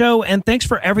coming on the show, and thanks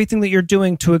for everything that you're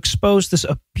doing to expose this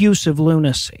abusive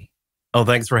lunacy. Oh,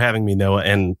 thanks for having me, Noah.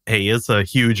 And hey, it's a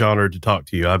huge honor to talk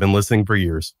to you. I've been listening for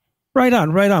years. Right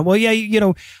on. Well,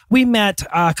 yeah, we met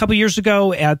a couple years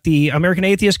ago at the American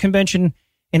Atheist Convention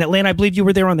in Atlanta. I believe you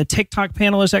were there on the TikTok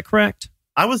panel. Is that correct?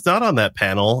 I was not on that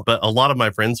panel, but a lot of my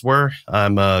friends were.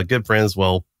 I'm good friends,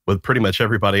 with pretty much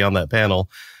everybody on that panel.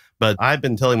 But I've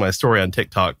been telling my story on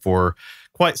TikTok for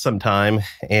quite some time,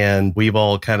 and we've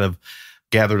all kind of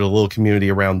gathered a little community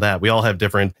around that. We all have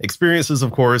different experiences,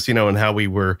 of course, and how we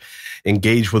were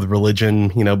engaged with religion,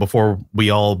 before we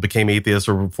all became atheists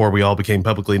or before we all became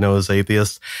publicly known as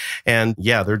atheists. And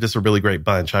yeah, they're just a really great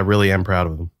bunch. I really am proud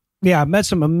of them. Yeah, I've met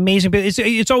some amazing people.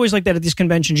 It's always like that at these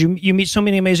conventions. You meet so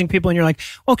many amazing people and you're like,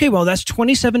 okay, well, that's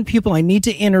 27 people I need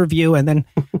to interview. And then,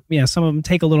 yeah, some of them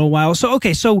take a little while. So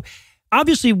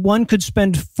obviously one could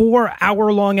spend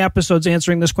 4-hour-long episodes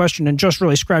answering this question and just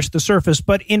really scratch the surface.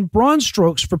 But in broad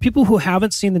strokes, for people who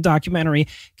haven't seen the documentary,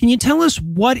 can you tell us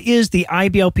what is the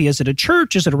IBLP? Is it a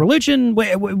church? Is it a religion?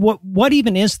 What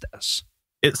even is this?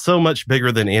 It's so much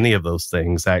bigger than any of those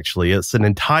things, actually. It's an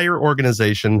entire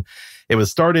organization. It was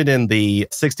started in the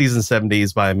 60s and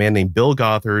 70s by a man named Bill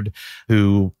Gothard,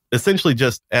 who essentially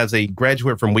just as a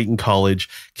graduate from Wheaton College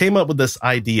came up with this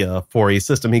idea for a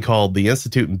system he called the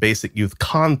Institute in Basic Youth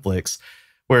Conflicts,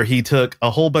 where he took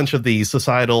a whole bunch of the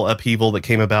societal upheaval that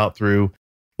came about through,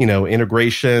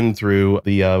 integration, through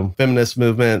the feminist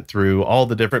movement, through all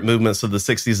the different movements of the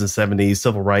 60s and 70s,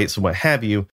 civil rights and what have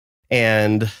you,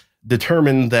 and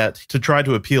determined that to try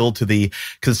to appeal to the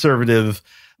conservative,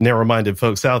 narrow-minded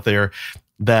folks out there,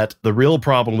 that the real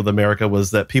problem with America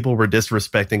was that people were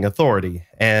disrespecting authority.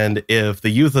 And if the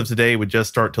youth of today would just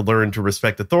start to learn to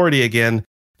respect authority again,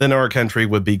 then our country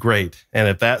would be great. And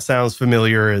if that sounds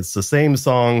familiar, it's the same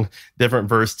song, different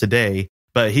verse today,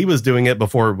 but he was doing it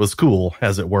before it was cool,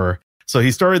 as it were. So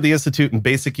he started the Institute in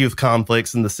Basic Youth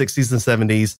Conflicts in the 60s and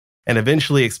 70s, and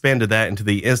eventually expanded that into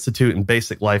the Institute in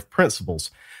Basic Life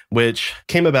Principles, which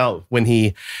came about when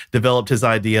he developed his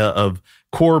idea of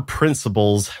core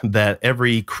principles that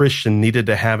every Christian needed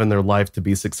to have in their life to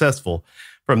be successful.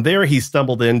 From there, he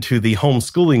stumbled into the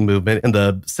homeschooling movement in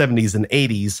the 70s and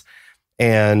 80s,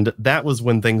 and that was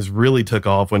when things really took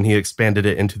off, when he expanded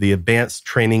it into the Advanced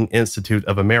Training Institute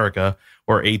of America,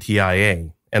 or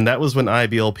ATIA. And that was when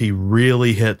IBLP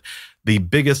really hit the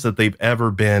biggest that they've ever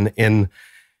been in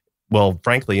well,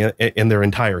 frankly, in their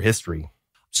entire history.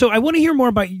 So I want to hear more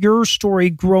about your story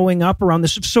growing up around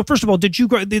this. So first of all, did you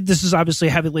grow, this is obviously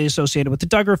heavily associated with the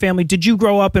Duggar family. Did you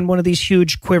grow up in one of these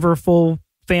huge quiverful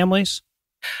families?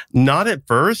 Not at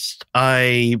first.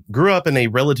 I grew up in a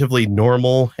relatively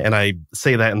normal, and I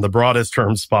say that in the broadest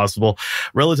terms possible,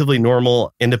 relatively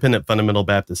normal independent fundamental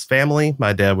Baptist family.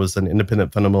 My dad was an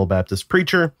independent fundamental Baptist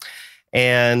preacher,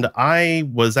 and I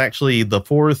was actually the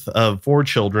fourth of four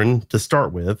children to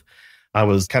start with. I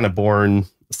was kind of born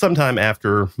sometime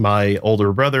after my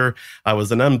older brother. I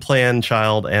was an unplanned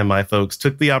child, and my folks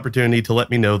took the opportunity to let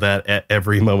me know that at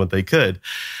every moment they could.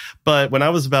 But when I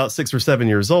was about 6 or 7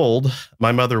 years old,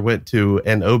 my mother went to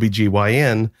an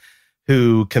OBGYN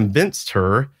who convinced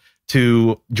her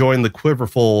to join the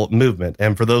Quiverful movement.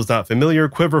 And for those not familiar,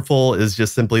 Quiverful is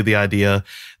just simply the idea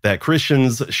that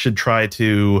Christians should try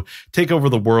to take over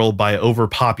the world by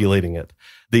overpopulating it.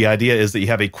 The idea is that you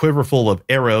have a quiver full of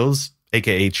arrows,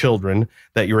 aka children,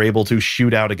 that you're able to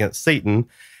shoot out against Satan,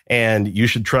 and you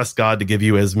should trust God to give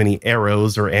you as many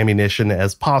arrows or ammunition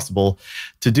as possible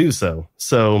to do so.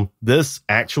 So this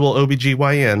actual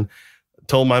OBGYN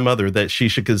told my mother that she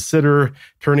should consider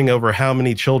turning over how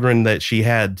many children that she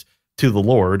had to the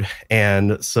Lord.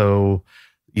 And so,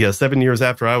 7 years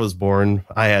after I was born,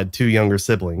 I had 2 younger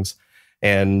siblings.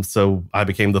 And so I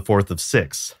became the fourth of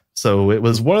 6. So it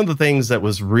was one of the things that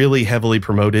was really heavily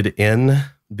promoted in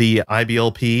the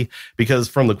IBLP, because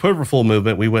from the Quiverful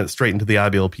movement, we went straight into the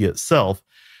IBLP itself.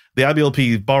 The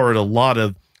IBLP borrowed a lot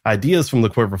of ideas from the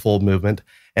Quiverful movement,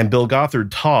 and Bill Gothard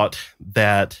taught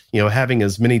that, having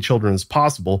as many children as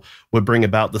possible would bring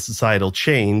about the societal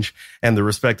change and the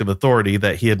respect of authority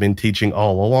that he had been teaching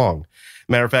all along.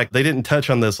 Matter of fact, they didn't touch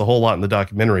on this a whole lot in the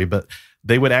documentary, but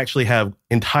they would actually have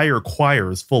entire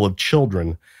choirs full of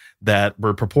children that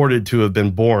were purported to have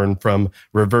been born from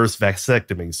reverse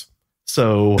vasectomies.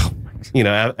 So,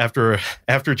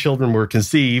 after children were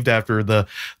conceived, after the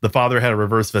father had a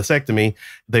reverse vasectomy,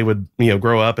 they would,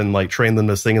 grow up and train them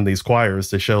to sing in these choirs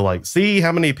to show see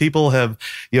how many people have,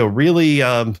 really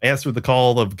answered the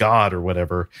call of God or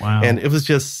whatever. Wow. And it was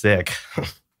just sick. All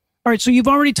right. So you've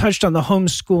already touched on the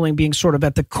homeschooling being sort of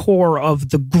at the core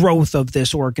of the growth of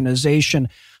this organization.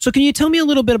 So can you tell me a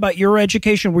little bit about your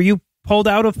education? Were you pulled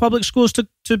out of public schools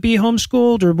to be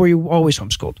homeschooled, or were you always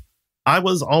homeschooled? I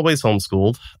was always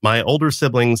homeschooled. My older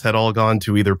siblings had all gone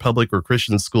to either public or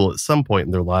Christian school at some point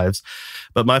in their lives.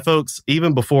 But my folks,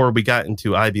 even before we got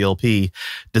into IBLP,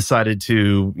 decided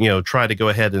to, try to go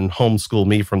ahead and homeschool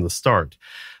me from the start.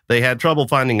 They had trouble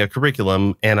finding a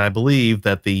curriculum, and I believe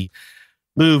that the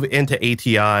move into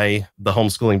ATI, the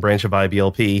homeschooling branch of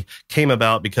IBLP, came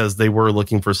about because they were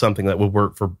looking for something that would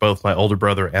work for both my older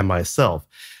brother and myself.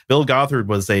 Bill Gothard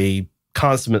was a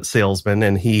consummate salesman,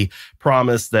 and he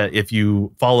promised that if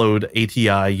you followed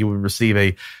ATI, you would receive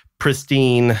a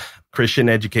pristine Christian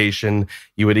education.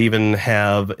 You would even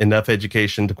have enough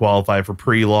education to qualify for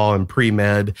pre-law and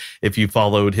pre-med if you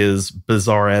followed his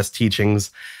bizarre-ass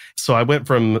teachings. So I went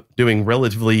from doing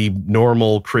relatively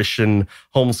normal Christian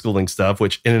homeschooling stuff,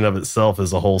 which in and of itself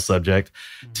is a whole subject,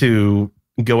 to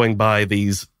going by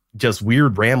these just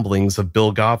weird ramblings of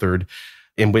Bill Gothard,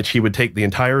 in which he would take the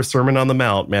entire Sermon on the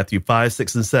Mount, Matthew 5,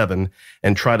 6, and 7,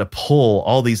 and try to pull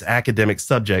all these academic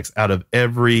subjects out of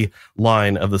every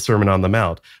line of the Sermon on the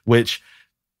Mount, which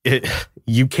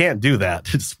you can't do that.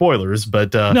 Spoilers,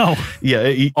 but no.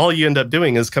 All you end up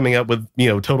doing is coming up with,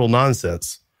 total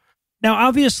nonsense. Now,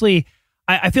 obviously,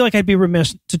 I feel like I'd be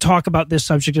remiss to talk about this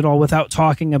subject at all without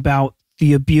talking about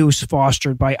the abuse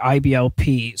fostered by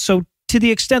IBLP. So to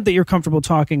the extent that you're comfortable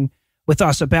talking with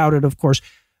us about it, of course,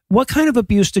 what kind of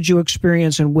abuse did you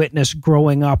experience and witness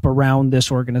growing up around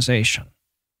this organization?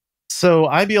 So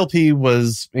IBLP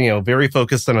was, very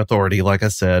focused on authority, like I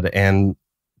said, and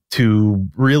to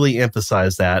really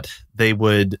emphasize that, they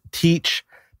would teach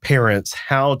parents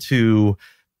how to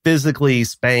physically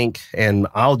spank, and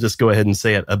I'll just go ahead and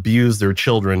say it, abuse their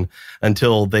children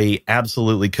until they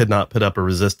absolutely could not put up a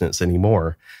resistance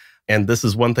anymore. And this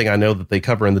is one thing I know that they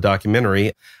cover in the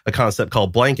documentary, a concept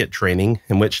called blanket training,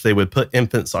 in which they would put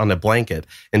infants on a blanket,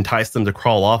 entice them to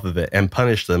crawl off of it, and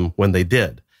punish them when they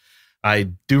did. I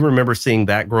do remember seeing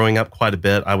that growing up quite a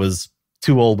bit. I was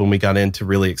too old when we got in to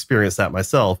really experience that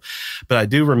myself. But I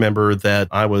do remember that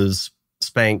I was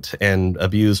spanked and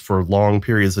abused for long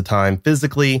periods of time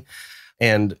physically.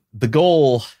 And the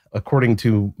goal, according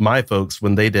to my folks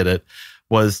when they did it,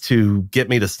 was to get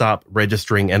me to stop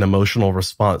registering an emotional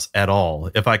response at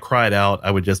all. If I cried out,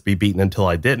 I would just be beaten until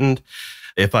I didn't.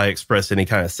 If I expressed any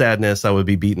kind of sadness, I would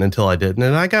be beaten until I didn't.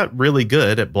 And I got really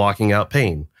good at blocking out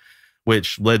pain,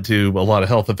 which led to a lot of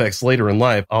health effects later in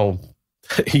life. I'll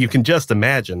you can just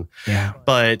imagine. Yeah.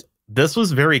 But this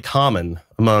was very common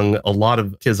among a lot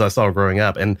of kids I saw growing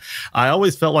up. And I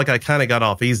always felt like I kind of got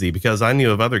off easy because I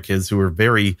knew of other kids who were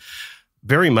very,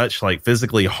 very much like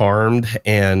physically harmed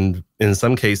and in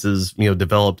some cases,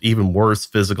 developed even worse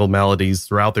physical maladies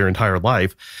throughout their entire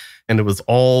life. And it was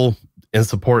all in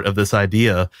support of this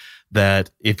idea that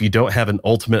if you don't have an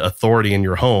ultimate authority in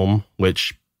your home,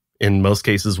 which in most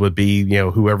cases would be,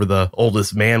 whoever the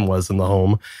oldest man was in the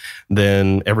home,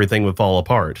 then everything would fall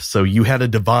apart. So you had a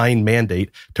divine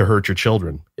mandate to hurt your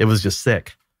children. It was just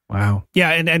sick. Wow. Yeah.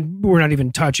 And we're not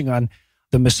even touching on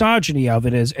the misogyny of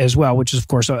it as well, which is, of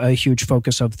course, a huge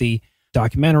focus of the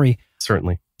documentary.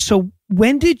 Certainly. So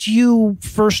when did you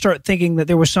first start thinking that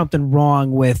there was something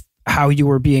wrong with how you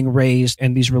were being raised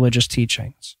and these religious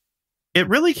teachings? It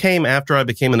really came after I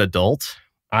became an adult.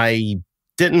 I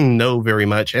didn't know very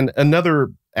much. And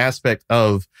another aspect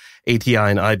of ATI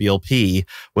and IBLP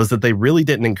was that they really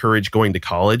didn't encourage going to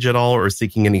college at all or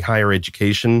seeking any higher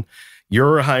education.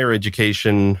 Your higher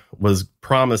education was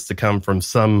promised to come from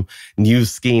some new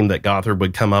scheme that Gothard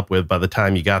would come up with by the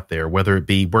time you got there, whether it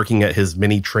be working at his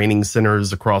many training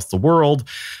centers across the world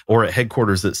or at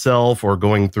headquarters itself or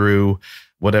going through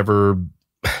whatever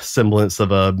semblance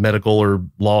of a medical or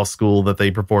law school that they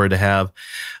purported to have.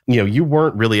 You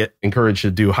weren't really encouraged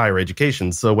to do higher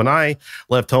education. So when I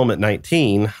left home at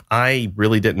 19, I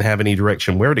really didn't have any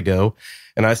direction where to go.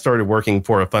 And I started working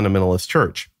for a fundamentalist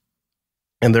church.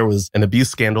 And there was an abuse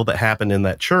scandal that happened in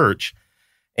that church.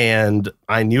 And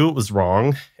I knew it was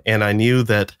wrong. And I knew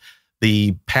that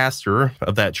the pastor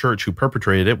of that church who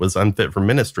perpetrated it was unfit for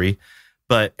ministry.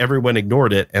 But everyone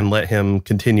ignored it and let him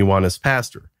continue on as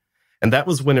pastor. And that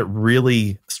was when it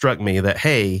really struck me that,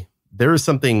 hey, there is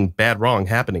something bad wrong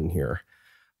happening here.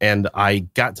 And I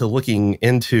got to looking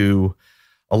into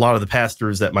a lot of the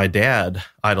pastors that my dad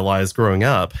idolized growing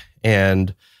up.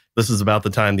 And this is about the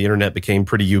time the internet became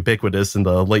pretty ubiquitous in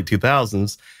the late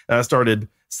 2000s. And I started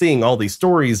seeing all these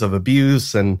stories of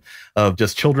abuse and of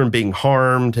just children being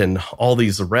harmed and all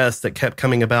these arrests that kept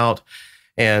coming about.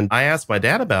 And I asked my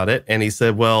dad about it, and he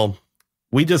said, well,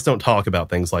 we just don't talk about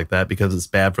things like that because it's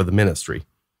bad for the ministry.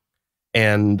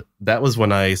 And that was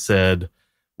when I said,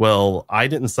 well, I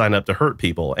didn't sign up to hurt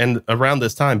people. And around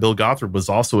this time, Bill Gothard was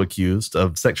also accused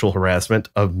of sexual harassment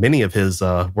of many of his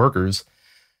workers.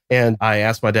 And I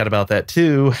asked my dad about that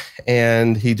too,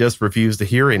 and he just refused to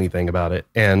hear anything about it.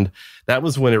 And that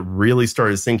was when it really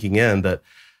started sinking in that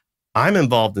I'm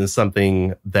involved in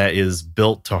something that is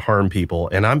built to harm people,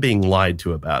 and I'm being lied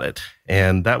to about it.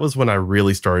 And that was when I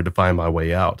really started to find my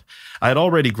way out. I had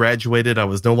already graduated. I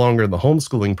was no longer in the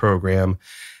homeschooling program,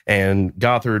 and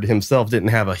Gothard himself didn't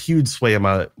have a huge sway in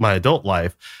my adult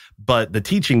life, but the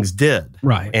teachings did.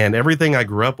 Right. And everything I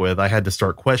grew up with, I had to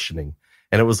start questioning.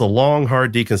 And it was a long,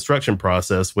 hard deconstruction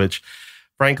process, which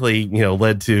frankly,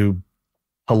 led to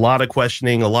a lot of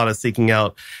questioning, a lot of seeking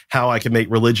out how I could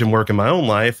make religion work in my own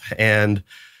life. And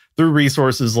through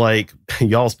resources like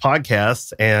y'all's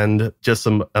podcast and just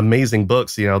some amazing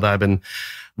books, that I've been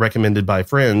recommended by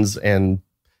friends and,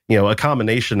 a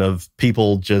combination of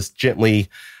people just gently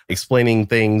explaining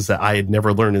things that I had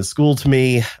never learned in school to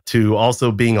me, to also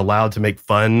being allowed to make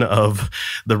fun of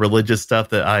the religious stuff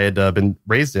that I had been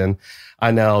raised in.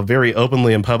 I now very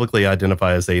openly and publicly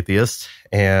identify as atheist,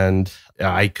 and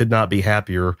I could not be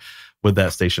happier with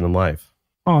that station in life.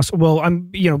 Awesome. Well,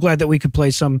 I'm glad that we could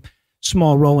play some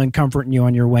small role in comforting you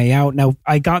on your way out. Now,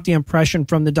 I got the impression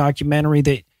from the documentary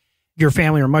that your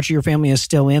family or much of your family is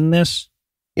still in this.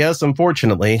 Yes,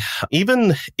 unfortunately,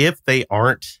 even if they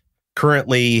aren't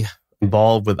currently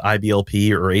involved with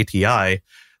IBLP or ATI,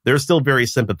 they're still very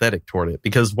sympathetic toward it.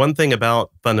 Because one thing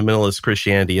about fundamentalist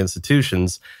Christianity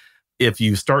institutions, if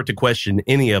you start to question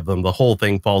any of them, the whole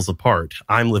thing falls apart.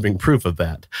 I'm living proof of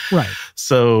that. Right.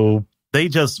 So they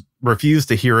just refuse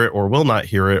to hear it or will not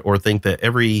hear it or think that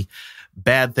every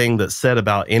bad thing that's said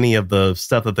about any of the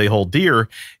stuff that they hold dear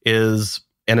is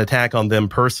an attack on them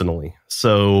personally.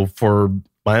 So for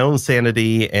my own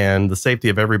sanity and the safety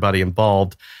of everybody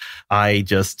involved, I've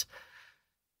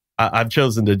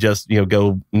chosen to just,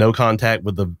 go no contact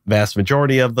with the vast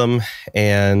majority of them.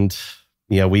 And,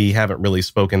 we haven't really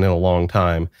spoken in a long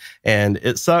time, and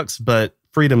it sucks, but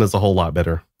freedom is a whole lot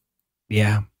better.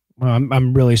 Yeah. Well,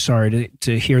 I'm really sorry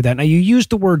to hear that. Now, you used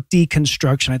the word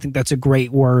deconstruction. I think that's a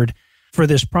great word for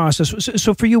this process.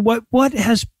 So for you, what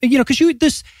has,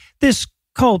 because this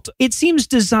cult, it seems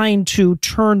designed to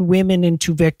turn women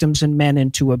into victims and men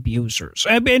into abusers,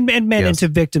 and men into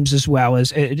victims as well,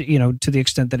 as, to the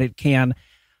extent that it can.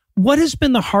 What has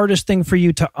been the hardest thing for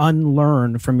you to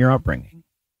unlearn from your upbringing?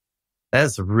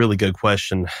 That's a really good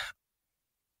question.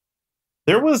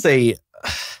 There was a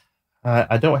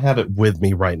I don't have it with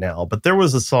me right now, but there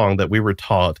was a song that we were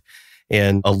taught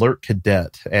in Alert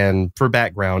Cadet. And for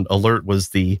background, Alert was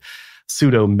the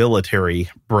pseudo-military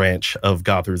branch of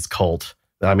Gothard's cult.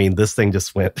 I mean, this thing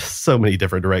just went so many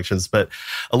different directions, but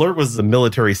Alert was the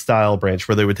military style branch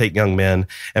where they would take young men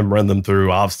and run them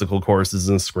through obstacle courses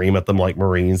and scream at them like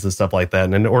Marines and stuff like that.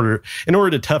 And in order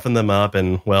to toughen them up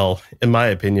and, well, in my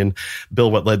opinion,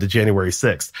 build what led to January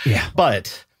 6th. Yeah.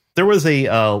 But there was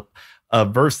a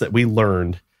verse that we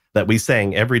learned that we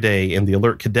sang every day in the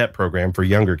Alert Cadet program for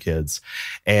younger kids.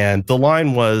 And the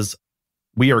line was,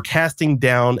 "We are casting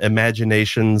down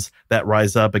imaginations that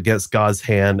rise up against God's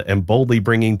hand and boldly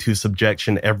bringing to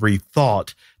subjection every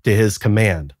thought to his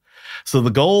command." So the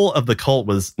goal of the cult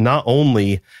was not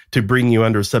only to bring you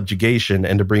under subjugation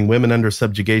and to bring women under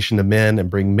subjugation to men and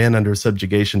bring men under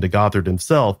subjugation to Gothard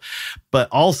himself, but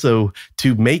also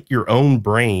to make your own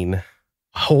brain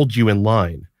hold you in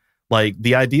line. Like,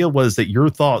 the idea was that your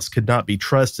thoughts could not be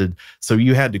trusted, so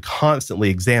you had to constantly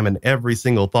examine every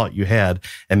single thought you had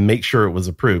and make sure it was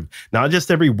approved. Not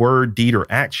just every word, deed, or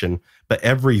action, but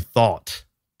every thought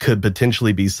could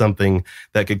potentially be something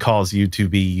that could cause you to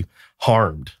be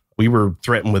harmed. We were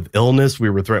threatened with illness. We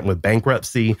were threatened with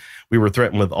bankruptcy. We were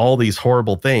threatened with all these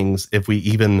horrible things if we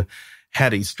even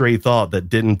had a stray thought that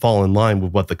didn't fall in line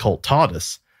with what the cult taught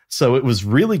us. So it was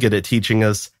really good at teaching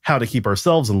us how to keep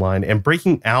ourselves in line, and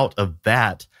breaking out of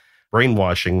that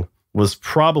brainwashing was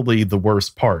probably the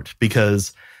worst part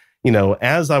because, you know,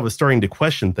 as I was starting to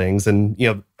question things, and, you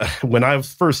know, when I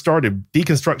first started,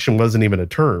 deconstruction wasn't even a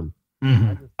term.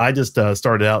 Mm-hmm. I just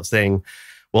started out saying,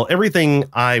 well, everything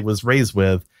I was raised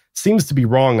with seems to be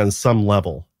wrong on some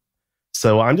level.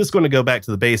 So I'm just going to go back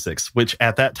to the basics, which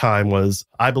at that time was,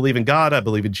 I believe in God, I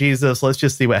believe in Jesus. Let's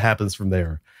just see what happens from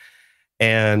there.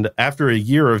 And after a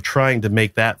year of trying to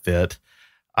make that fit,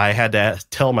 I had to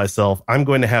tell myself, I'm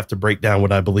going to have to break down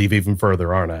what I believe even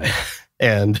further, aren't I?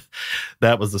 And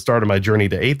that was the start of my journey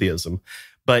to atheism.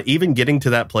 But even getting to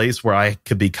that place where I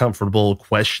could be comfortable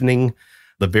questioning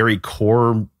the very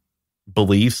core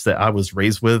beliefs that I was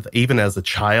raised with, even as a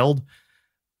child,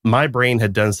 my brain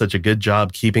had done such a good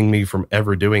job keeping me from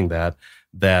ever doing that,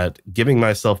 that giving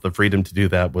myself the freedom to do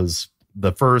that was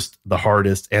the first, the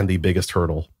hardest, and the biggest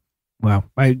hurdle. Wow.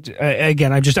 I'm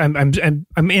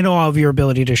in awe of your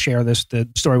ability to share the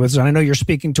story with us. And I know you're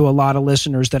speaking to a lot of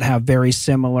listeners that have very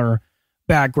similar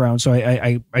backgrounds. So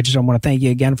I just want to thank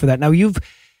you again for that. Now you've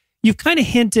kind of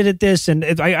hinted at this, and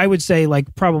I would say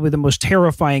like probably the most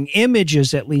terrifying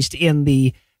images, at least in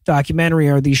the documentary,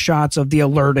 are these shots of the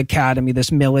Alert Academy,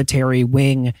 this military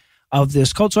wing of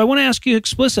this cult. So I want to ask you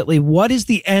explicitly, what is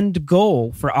the end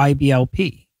goal for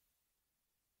IBLP?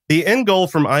 The end goal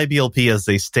from IBLP, as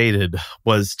they stated,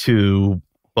 was to,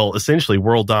 well, essentially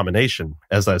world domination,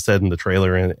 as I said in the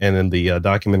trailer and in the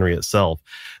documentary itself.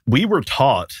 We were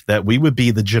taught that we would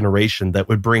be the generation that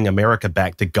would bring America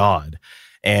back to God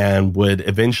and would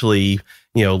eventually,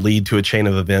 you know, lead to a chain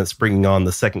of events bringing on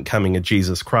the second coming of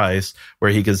Jesus Christ,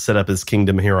 where he could set up his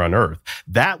kingdom here on earth.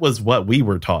 That was what we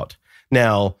were taught.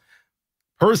 Now,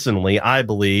 personally, I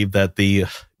believe that the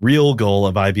real goal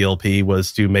of IBLP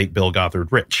was to make Bill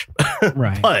Gothard rich.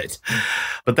 Right.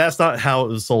 But that's not how it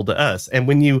was sold to us. And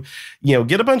when you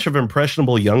get a bunch of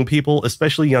impressionable young people,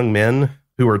 especially young men,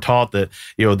 who are taught that,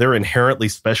 you know, they're inherently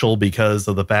special because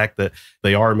of the fact that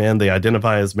they are men, they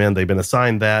identify as men, they've been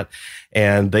assigned that,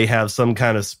 and they have some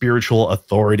kind of spiritual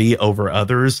authority over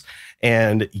others,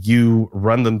 and you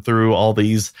run them through all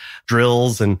these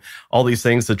drills and all these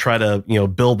things to try to, you know,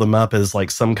 build them up as like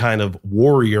some kind of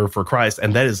warrior for Christ.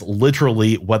 And that is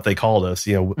literally what they called us.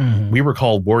 You know, we were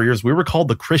called warriors. We were called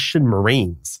the Christian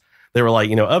Marines. They were like,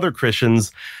 you know, other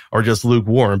Christians are just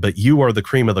lukewarm, but you are the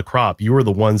cream of the crop. You are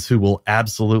the ones who will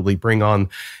absolutely bring on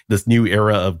this new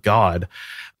era of God.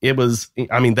 It was,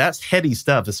 I mean, that's heady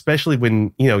stuff, especially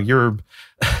when, you know, you're,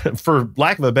 for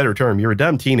lack of a better term, you're a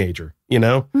dumb teenager, you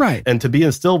know? Right. And to be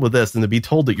instilled with this and to be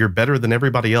told that you're better than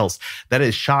everybody else, that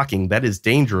is shocking. That is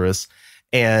dangerous.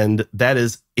 And that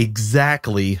is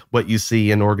exactly what you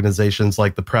see in organizations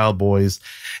like the Proud Boys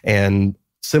and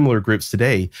similar groups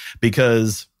today,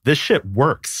 because this shit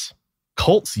works.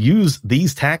 Cults use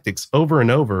these tactics over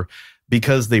and over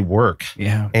because they work.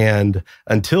 Yeah. And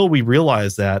until we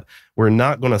realize that, we're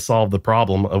not going to solve the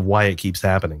problem of why it keeps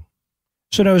happening.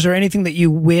 So now, is there anything that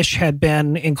you wish had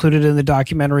been included in the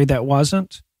documentary that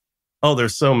wasn't? Oh,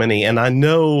 there's so many. And I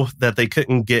know that they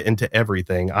couldn't get into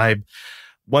everything.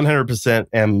 100%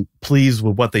 am pleased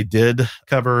with what they did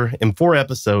cover. In 4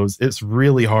 episodes, it's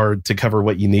really hard to cover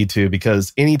what you need to,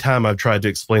 because anytime I've tried to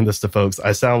explain this to folks,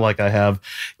 I sound like I have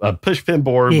a pushpin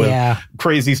board with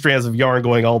crazy strands of yarn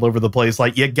going all over the place.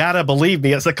 Like, you gotta believe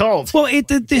me, it's a cult. Well,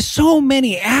 there's so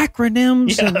many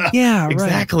acronyms.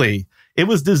 Exactly. Right. It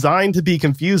was designed to be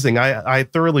confusing. I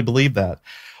thoroughly believe that.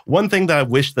 One thing that I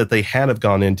wish that they had have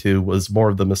gone into was more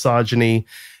of the misogyny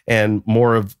and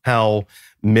more of how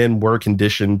men were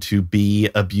conditioned to be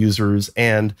abusers.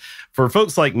 And for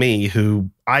folks like me, who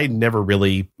I never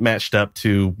really matched up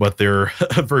to what their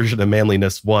version of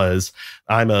manliness was,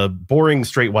 I'm a boring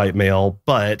straight white male,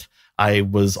 but I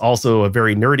was also a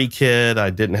very nerdy kid.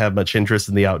 I didn't have much interest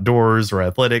in the outdoors or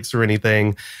athletics or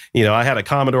anything. You know, I had a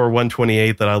Commodore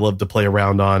 128 that I loved to play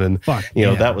around on. And,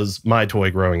 that was my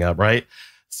toy growing up, right?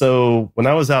 So when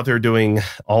I was out there doing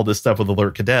all this stuff with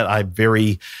Alert Cadet, I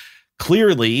very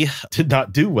clearly did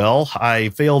not do well. I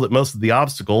failed at most of the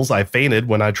obstacles. I fainted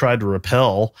when I tried to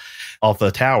rappel off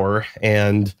the tower.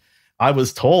 And I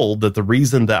was told that the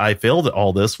reason that I failed at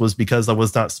all this was because I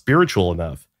was not spiritual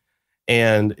enough.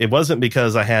 And it wasn't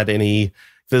because I had any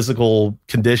physical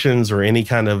conditions or any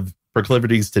kind of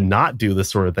proclivities to not do this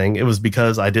sort of thing. It was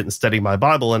because I didn't study my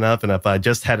Bible enough. And if I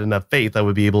just had enough faith, I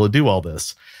would be able to do all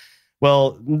this.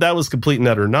 Well, that was complete and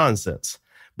utter nonsense.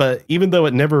 But even though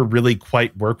it never really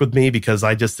quite worked with me because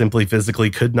I just simply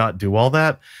physically could not do all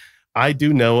that, I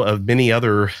do know of many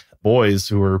other boys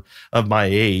who were of my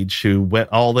age who went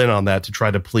all in on that to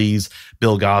try to please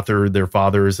Bill Gothard, their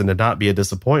fathers, and to not be a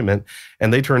disappointment.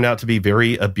 And they turned out to be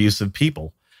very abusive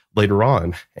people later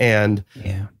on. And,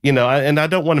 I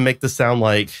don't want to make this sound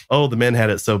like, oh, the men had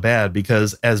it so bad,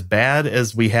 because as bad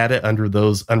as we had it under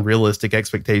those unrealistic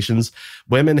expectations,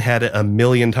 women had it a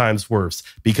million times worse,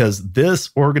 because this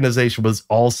organization was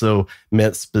also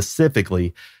meant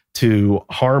specifically to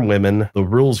harm women. The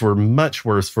rules were much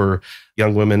worse for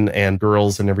young women and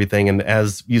girls and everything. And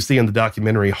as you see in the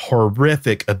documentary,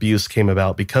 horrific abuse came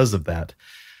about because of that.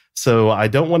 So I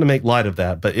don't want to make light of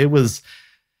that, but there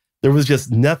was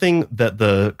just nothing that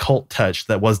the cult touched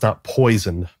that was not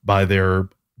poisoned by their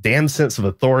damn sense of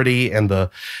authority and the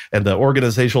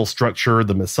organizational structure,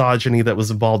 the misogyny that was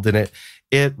involved in it.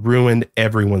 It ruined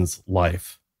everyone's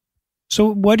life.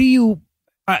 So what do you,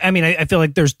 I feel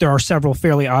like there are several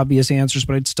fairly obvious answers,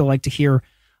 but I'd still like to hear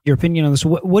your opinion on this.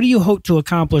 What do you hope to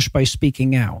accomplish by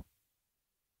speaking out?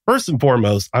 First and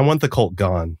foremost, I want the cult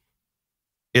gone.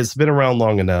 It's been around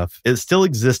long enough. It still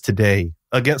exists today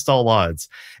against all odds.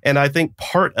 And I think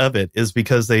part of it is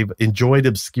because they've enjoyed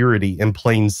obscurity in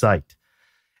plain sight.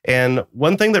 And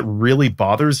one thing that really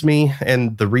bothers me,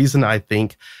 and the reason I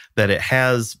think that it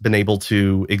has been able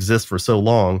to exist for so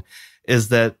long, is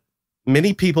that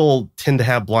many people tend to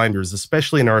have blinders,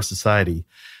 especially in our society,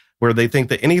 where they think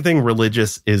that anything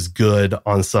religious is good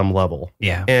on some level.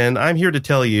 Yeah. And I'm here to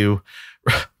tell you,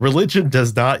 religion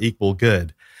does not equal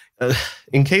good.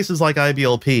 In cases like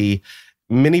IBLP,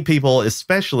 many people,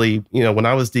 especially, when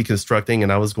I was deconstructing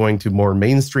and I was going to more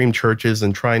mainstream churches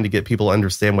and trying to get people to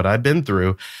understand what I've been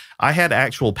through, I had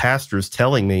actual pastors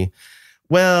telling me,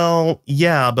 well,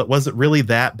 yeah, but was it really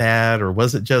that bad? Or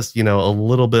was it just, a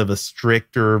little bit of a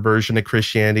stricter version of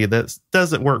Christianity that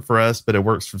doesn't work for us, but it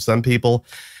works for some people?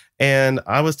 And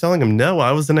I was telling them, no,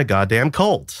 I was in a goddamn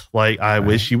cult. Like, I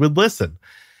wish you would listen.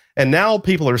 And now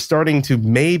people are starting to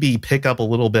maybe pick up a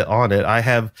little bit on it. I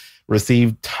have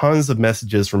received tons of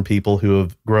messages from people who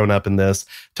have grown up in this,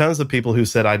 tons of people who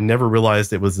said, I never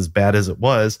realized it was as bad as it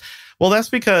was. Well, that's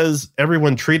because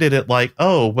everyone treated it like,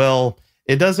 oh, well,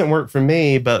 it doesn't work for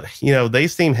me, but, they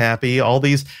seem happy. All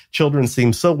these children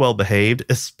seem so well behaved,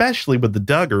 especially with the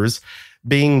Duggars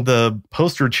being the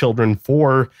poster children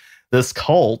for this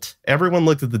cult. Everyone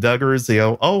looked at the Duggars,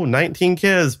 19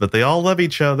 kids, but they all love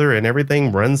each other and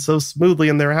everything runs so smoothly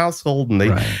in their household and they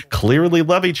clearly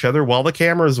love each other while the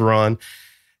cameras are on.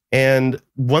 And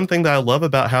one thing that I love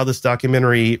about how this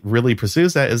documentary really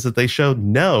pursues that is that they showed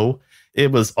no,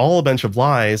 it was all a bunch of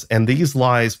lies, and these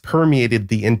lies permeated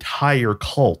the entire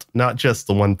cult, not just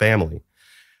the one family.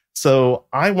 So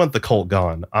I want the cult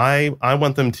gone. I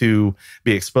want them to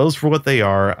be exposed for what they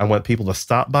are. I want people to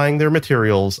stop buying their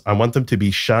materials. I want them to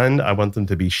be shunned. I want them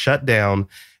to be shut down,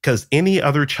 because any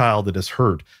other child that is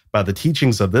hurt by the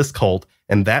teachings of this cult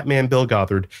and that man, Bill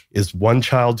Gothard, is one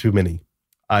child too many.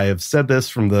 I have said this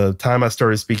from the time I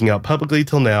started speaking out publicly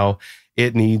till now.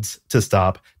 It needs to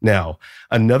stop now.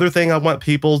 Another thing I want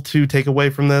people to take away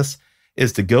from this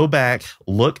is to go back,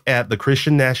 look at the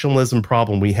Christian nationalism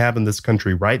problem we have in this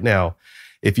country right now.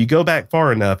 If you go back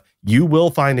far enough, you will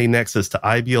find a nexus to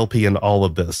IBLP in all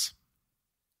of this.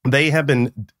 They have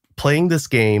been playing this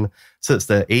game since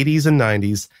the 80s and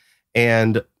 90s,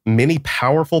 and many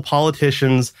powerful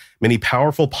politicians, many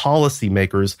powerful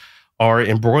policymakers are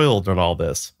embroiled in all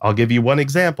this. I'll give you one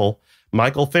example.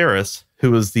 Michael Ferris,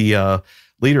 who is the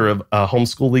leader of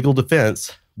Homeschool Legal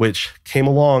Defense, which came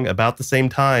along about the same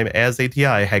time as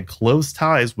ATI, had close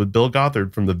ties with Bill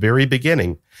Gothard from the very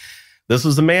beginning. This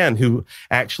was a man who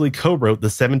actually co-wrote the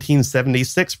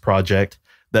 1776 project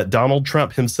that Donald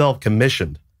Trump himself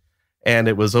commissioned. And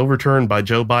it was overturned by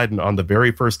Joe Biden on the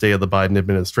very first day of the Biden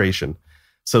administration.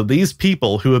 So these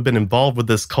people who have been involved with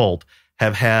this cult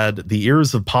have had the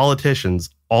ears of politicians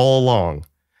all along.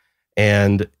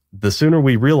 And the sooner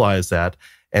we realize that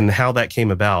and how that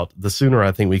came about, the sooner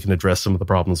I think we can address some of the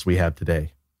problems we have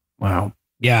today. Wow.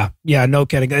 Yeah, no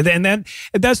kidding. And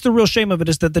that's the real shame of it,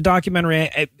 is that the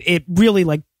documentary, it really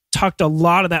like tucked a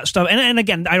lot of that stuff. And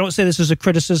again, I don't say this as a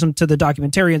criticism to the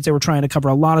documentarians. They were trying to cover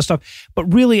a lot of stuff,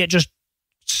 but really it just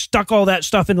stuck all that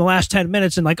stuff in the last 10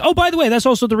 minutes and like, oh, by the way, that's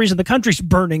also the reason the country's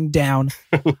burning down.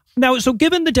 Now, so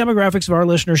given the demographics of our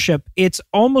listenership, it's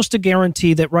almost a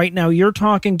guarantee that right now you're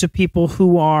talking to people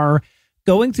who are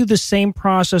going through the same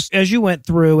process as you went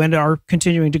through and are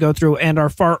continuing to go through and are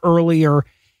far earlier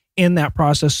in that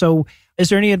process. So is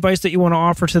there any advice that you want to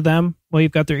offer to them while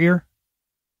you've got their ear?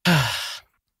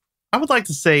 I would like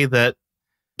to say that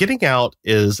getting out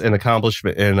is an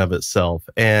accomplishment in and of itself.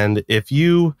 And if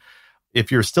you're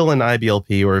still in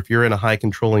IBLP, or if you're in a high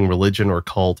controlling religion or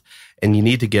cult and you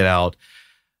need to get out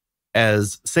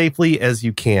as safely as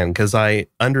you can, because I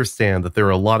understand that there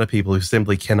are a lot of people who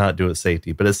simply cannot do it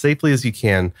safely, but as safely as you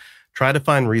can, try to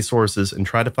find resources and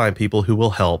try to find people who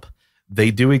will help.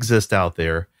 They do exist out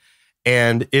there.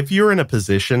 And if you're in a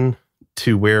position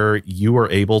to where you are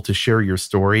able to share your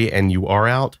story and you are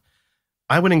out,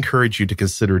 I would encourage you to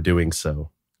consider doing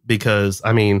so. Because,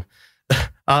 I mean,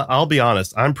 I'll be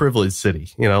honest, I'm privileged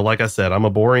city. You know, like I said, I'm a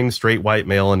boring straight white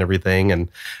male and everything, and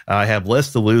I have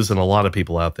less to lose than a lot of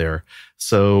people out there.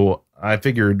 So I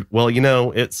figured, well, you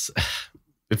know, if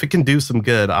it can do some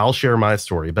good, I'll share my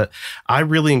story. But I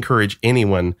really encourage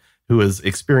anyone who has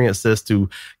experienced this to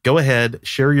go ahead,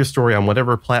 share your story on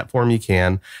whatever platform you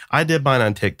can. I did mine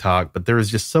on TikTok, but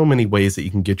there's just so many ways that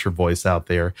you can get your voice out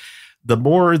there. The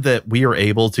more that we are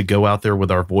able to go out there with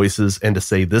our voices and to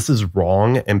say this is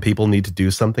wrong and people need to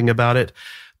do something about it,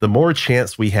 the more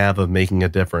chance we have of making a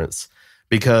difference.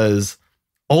 Because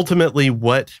ultimately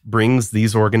what brings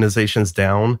these organizations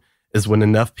down is when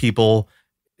enough people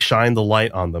shine the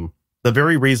light on them. The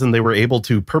very reason they were able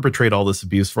to perpetrate all this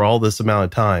abuse for all this amount of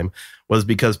time was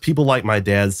because people like my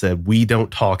dad said, we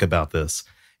don't talk about this.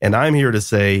 And I'm here to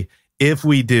say, if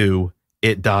we do,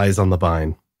 it dies on the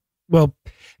vine. Well,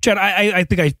 Chad, I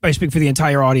think I speak for the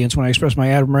entire audience when I express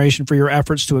my admiration for your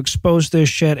efforts to expose this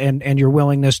shit and your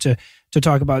willingness to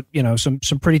talk about, you know, some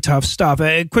pretty tough stuff.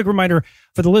 A quick reminder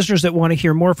for the listeners that want to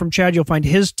hear more from Chad, you'll find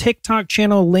his TikTok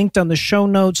channel linked on the show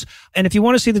notes. And if you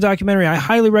want to see the documentary, I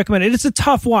highly recommend it. It's a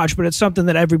tough watch, but it's something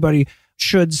that everybody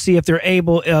should see if they're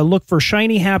able. Look for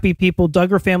Shiny Happy People,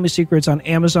 Duggar Family Secrets on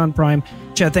Amazon Prime.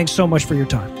 Chad, thanks so much for your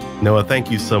time. Noah, thank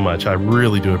you so much. I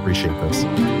really do appreciate this.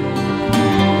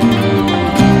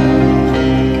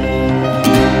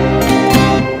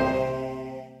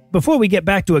 Before we get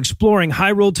back to exploring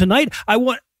Hyrule tonight, I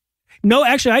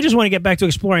just want to get back to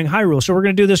exploring Hyrule, so we're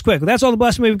going to do this quick. That's all the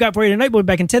blasphemy we've got for you tonight. We'll be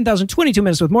back in 10,022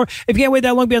 minutes with more. If you can't wait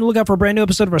that long, be on the lookout for a brand new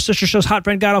episode of our sister show's Hot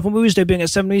Friend God Awful Movies, debuting at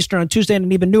 7 Eastern on Tuesday, and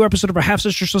an even newer episode of our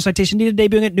half-sister show Citation Needed,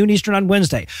 debuting at noon Eastern on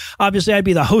Wednesday. Obviously, I'd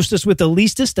be the hostess with the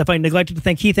leastest if I neglected to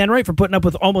thank Heath Enright for putting up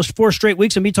with almost 4 straight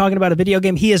weeks of me talking about a video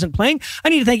game he isn't playing. I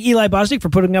need to thank Eli Bosnick for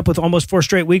putting up with almost 4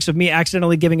 straight weeks of me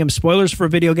accidentally giving him spoilers for a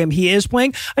video game he is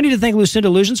playing. I need to thank Lucinda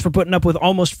Lugeons for putting up with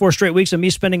almost 4 straight weeks of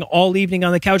me spending all evening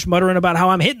on the couch muttering about how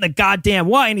I'm hitting the goddamn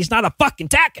why and he's not a fucking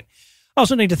tacking.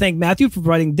 Also need to thank Matthew for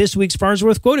providing this week's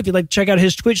Farnsworth quote. If you'd like to check out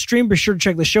his Twitch stream, be sure to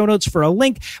check the show notes for a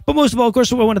link. But most of all, of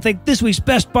course, I want to thank this week's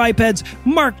best bipeds: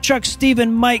 Mark, Chuck,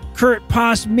 Stephen, Mike, Kurt,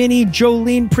 Poss, Minnie,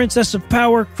 Jolene, Princess of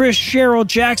Power, Chris, Cheryl,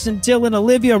 Jackson, Dylan,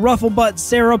 Olivia, Rufflebutt,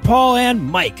 Sarah, Paul, and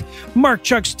Mike. Mark,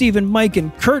 Chuck, Stephen, Mike,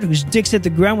 and Kurt, whose dicks hit the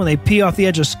ground when they pee off the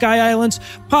edge of Sky Islands.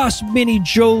 Poss, Minnie,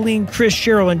 Jolene, Chris,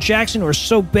 Cheryl, and Jackson, who are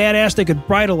so badass they could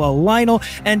bridle a Lionel.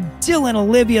 And Dylan,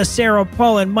 Olivia, Sarah,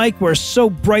 Paul, and Mike, who are so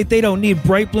bright they don't need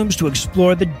bright blooms to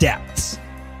explore the depths.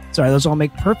 Sorry, those all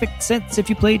make perfect sense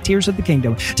if you play Tears of the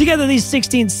Kingdom. Together, these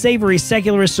 16 savory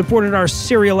secularists supported our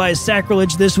serialized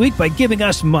sacrilege this week by giving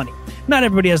us money. Not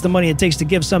everybody has the money it takes to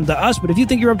give some to us, but if you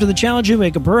think you're up to the challenge, you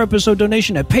make a per episode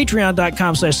donation at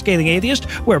patreon.com/scathingatheist,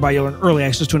 whereby you'll earn early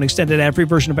access to an extended ad-free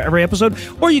version of every episode,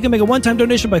 or you can make a one-time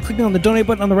donation by clicking on the donate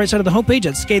button on the right side of the homepage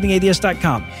at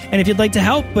scathingatheist.com. And if you'd like to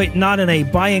help, but not in a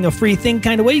buying a free thing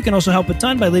kind of way, you can also help a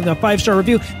ton by leaving a 5-star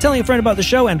review, telling a friend about the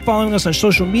show, and following us on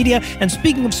social media. And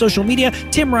speaking of social media,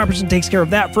 Tim Robertson takes care of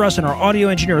that for us, and our audio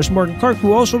engineer is Morgan Clark,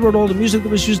 who also wrote all the music that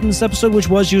was used in this episode, which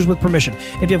was used with permission.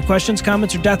 If you have questions,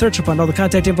 comments, or death threats, you'll find all the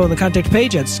contact info on the contact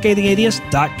page at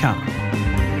ScathingAtheist.com.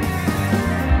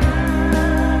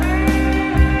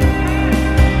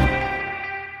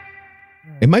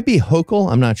 It might be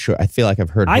Hochul. I'm not sure. I feel like I've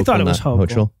heard Hochul, I thought it was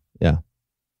Hochul. Yeah.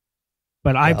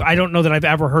 But I don't know that I've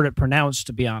ever heard it pronounced,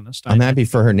 to be honest. I'm happy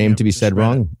for her name to be said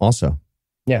wrong also.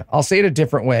 Yeah, I'll say it a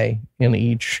different way in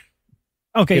each.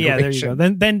 Okay, yeah, there you go.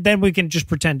 Then we can just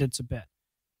pretend it's a bit.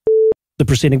 The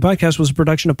preceding podcast was a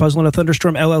production of Puzzle and a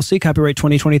Thunderstorm LLC, copyright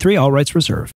 2023, all rights reserved.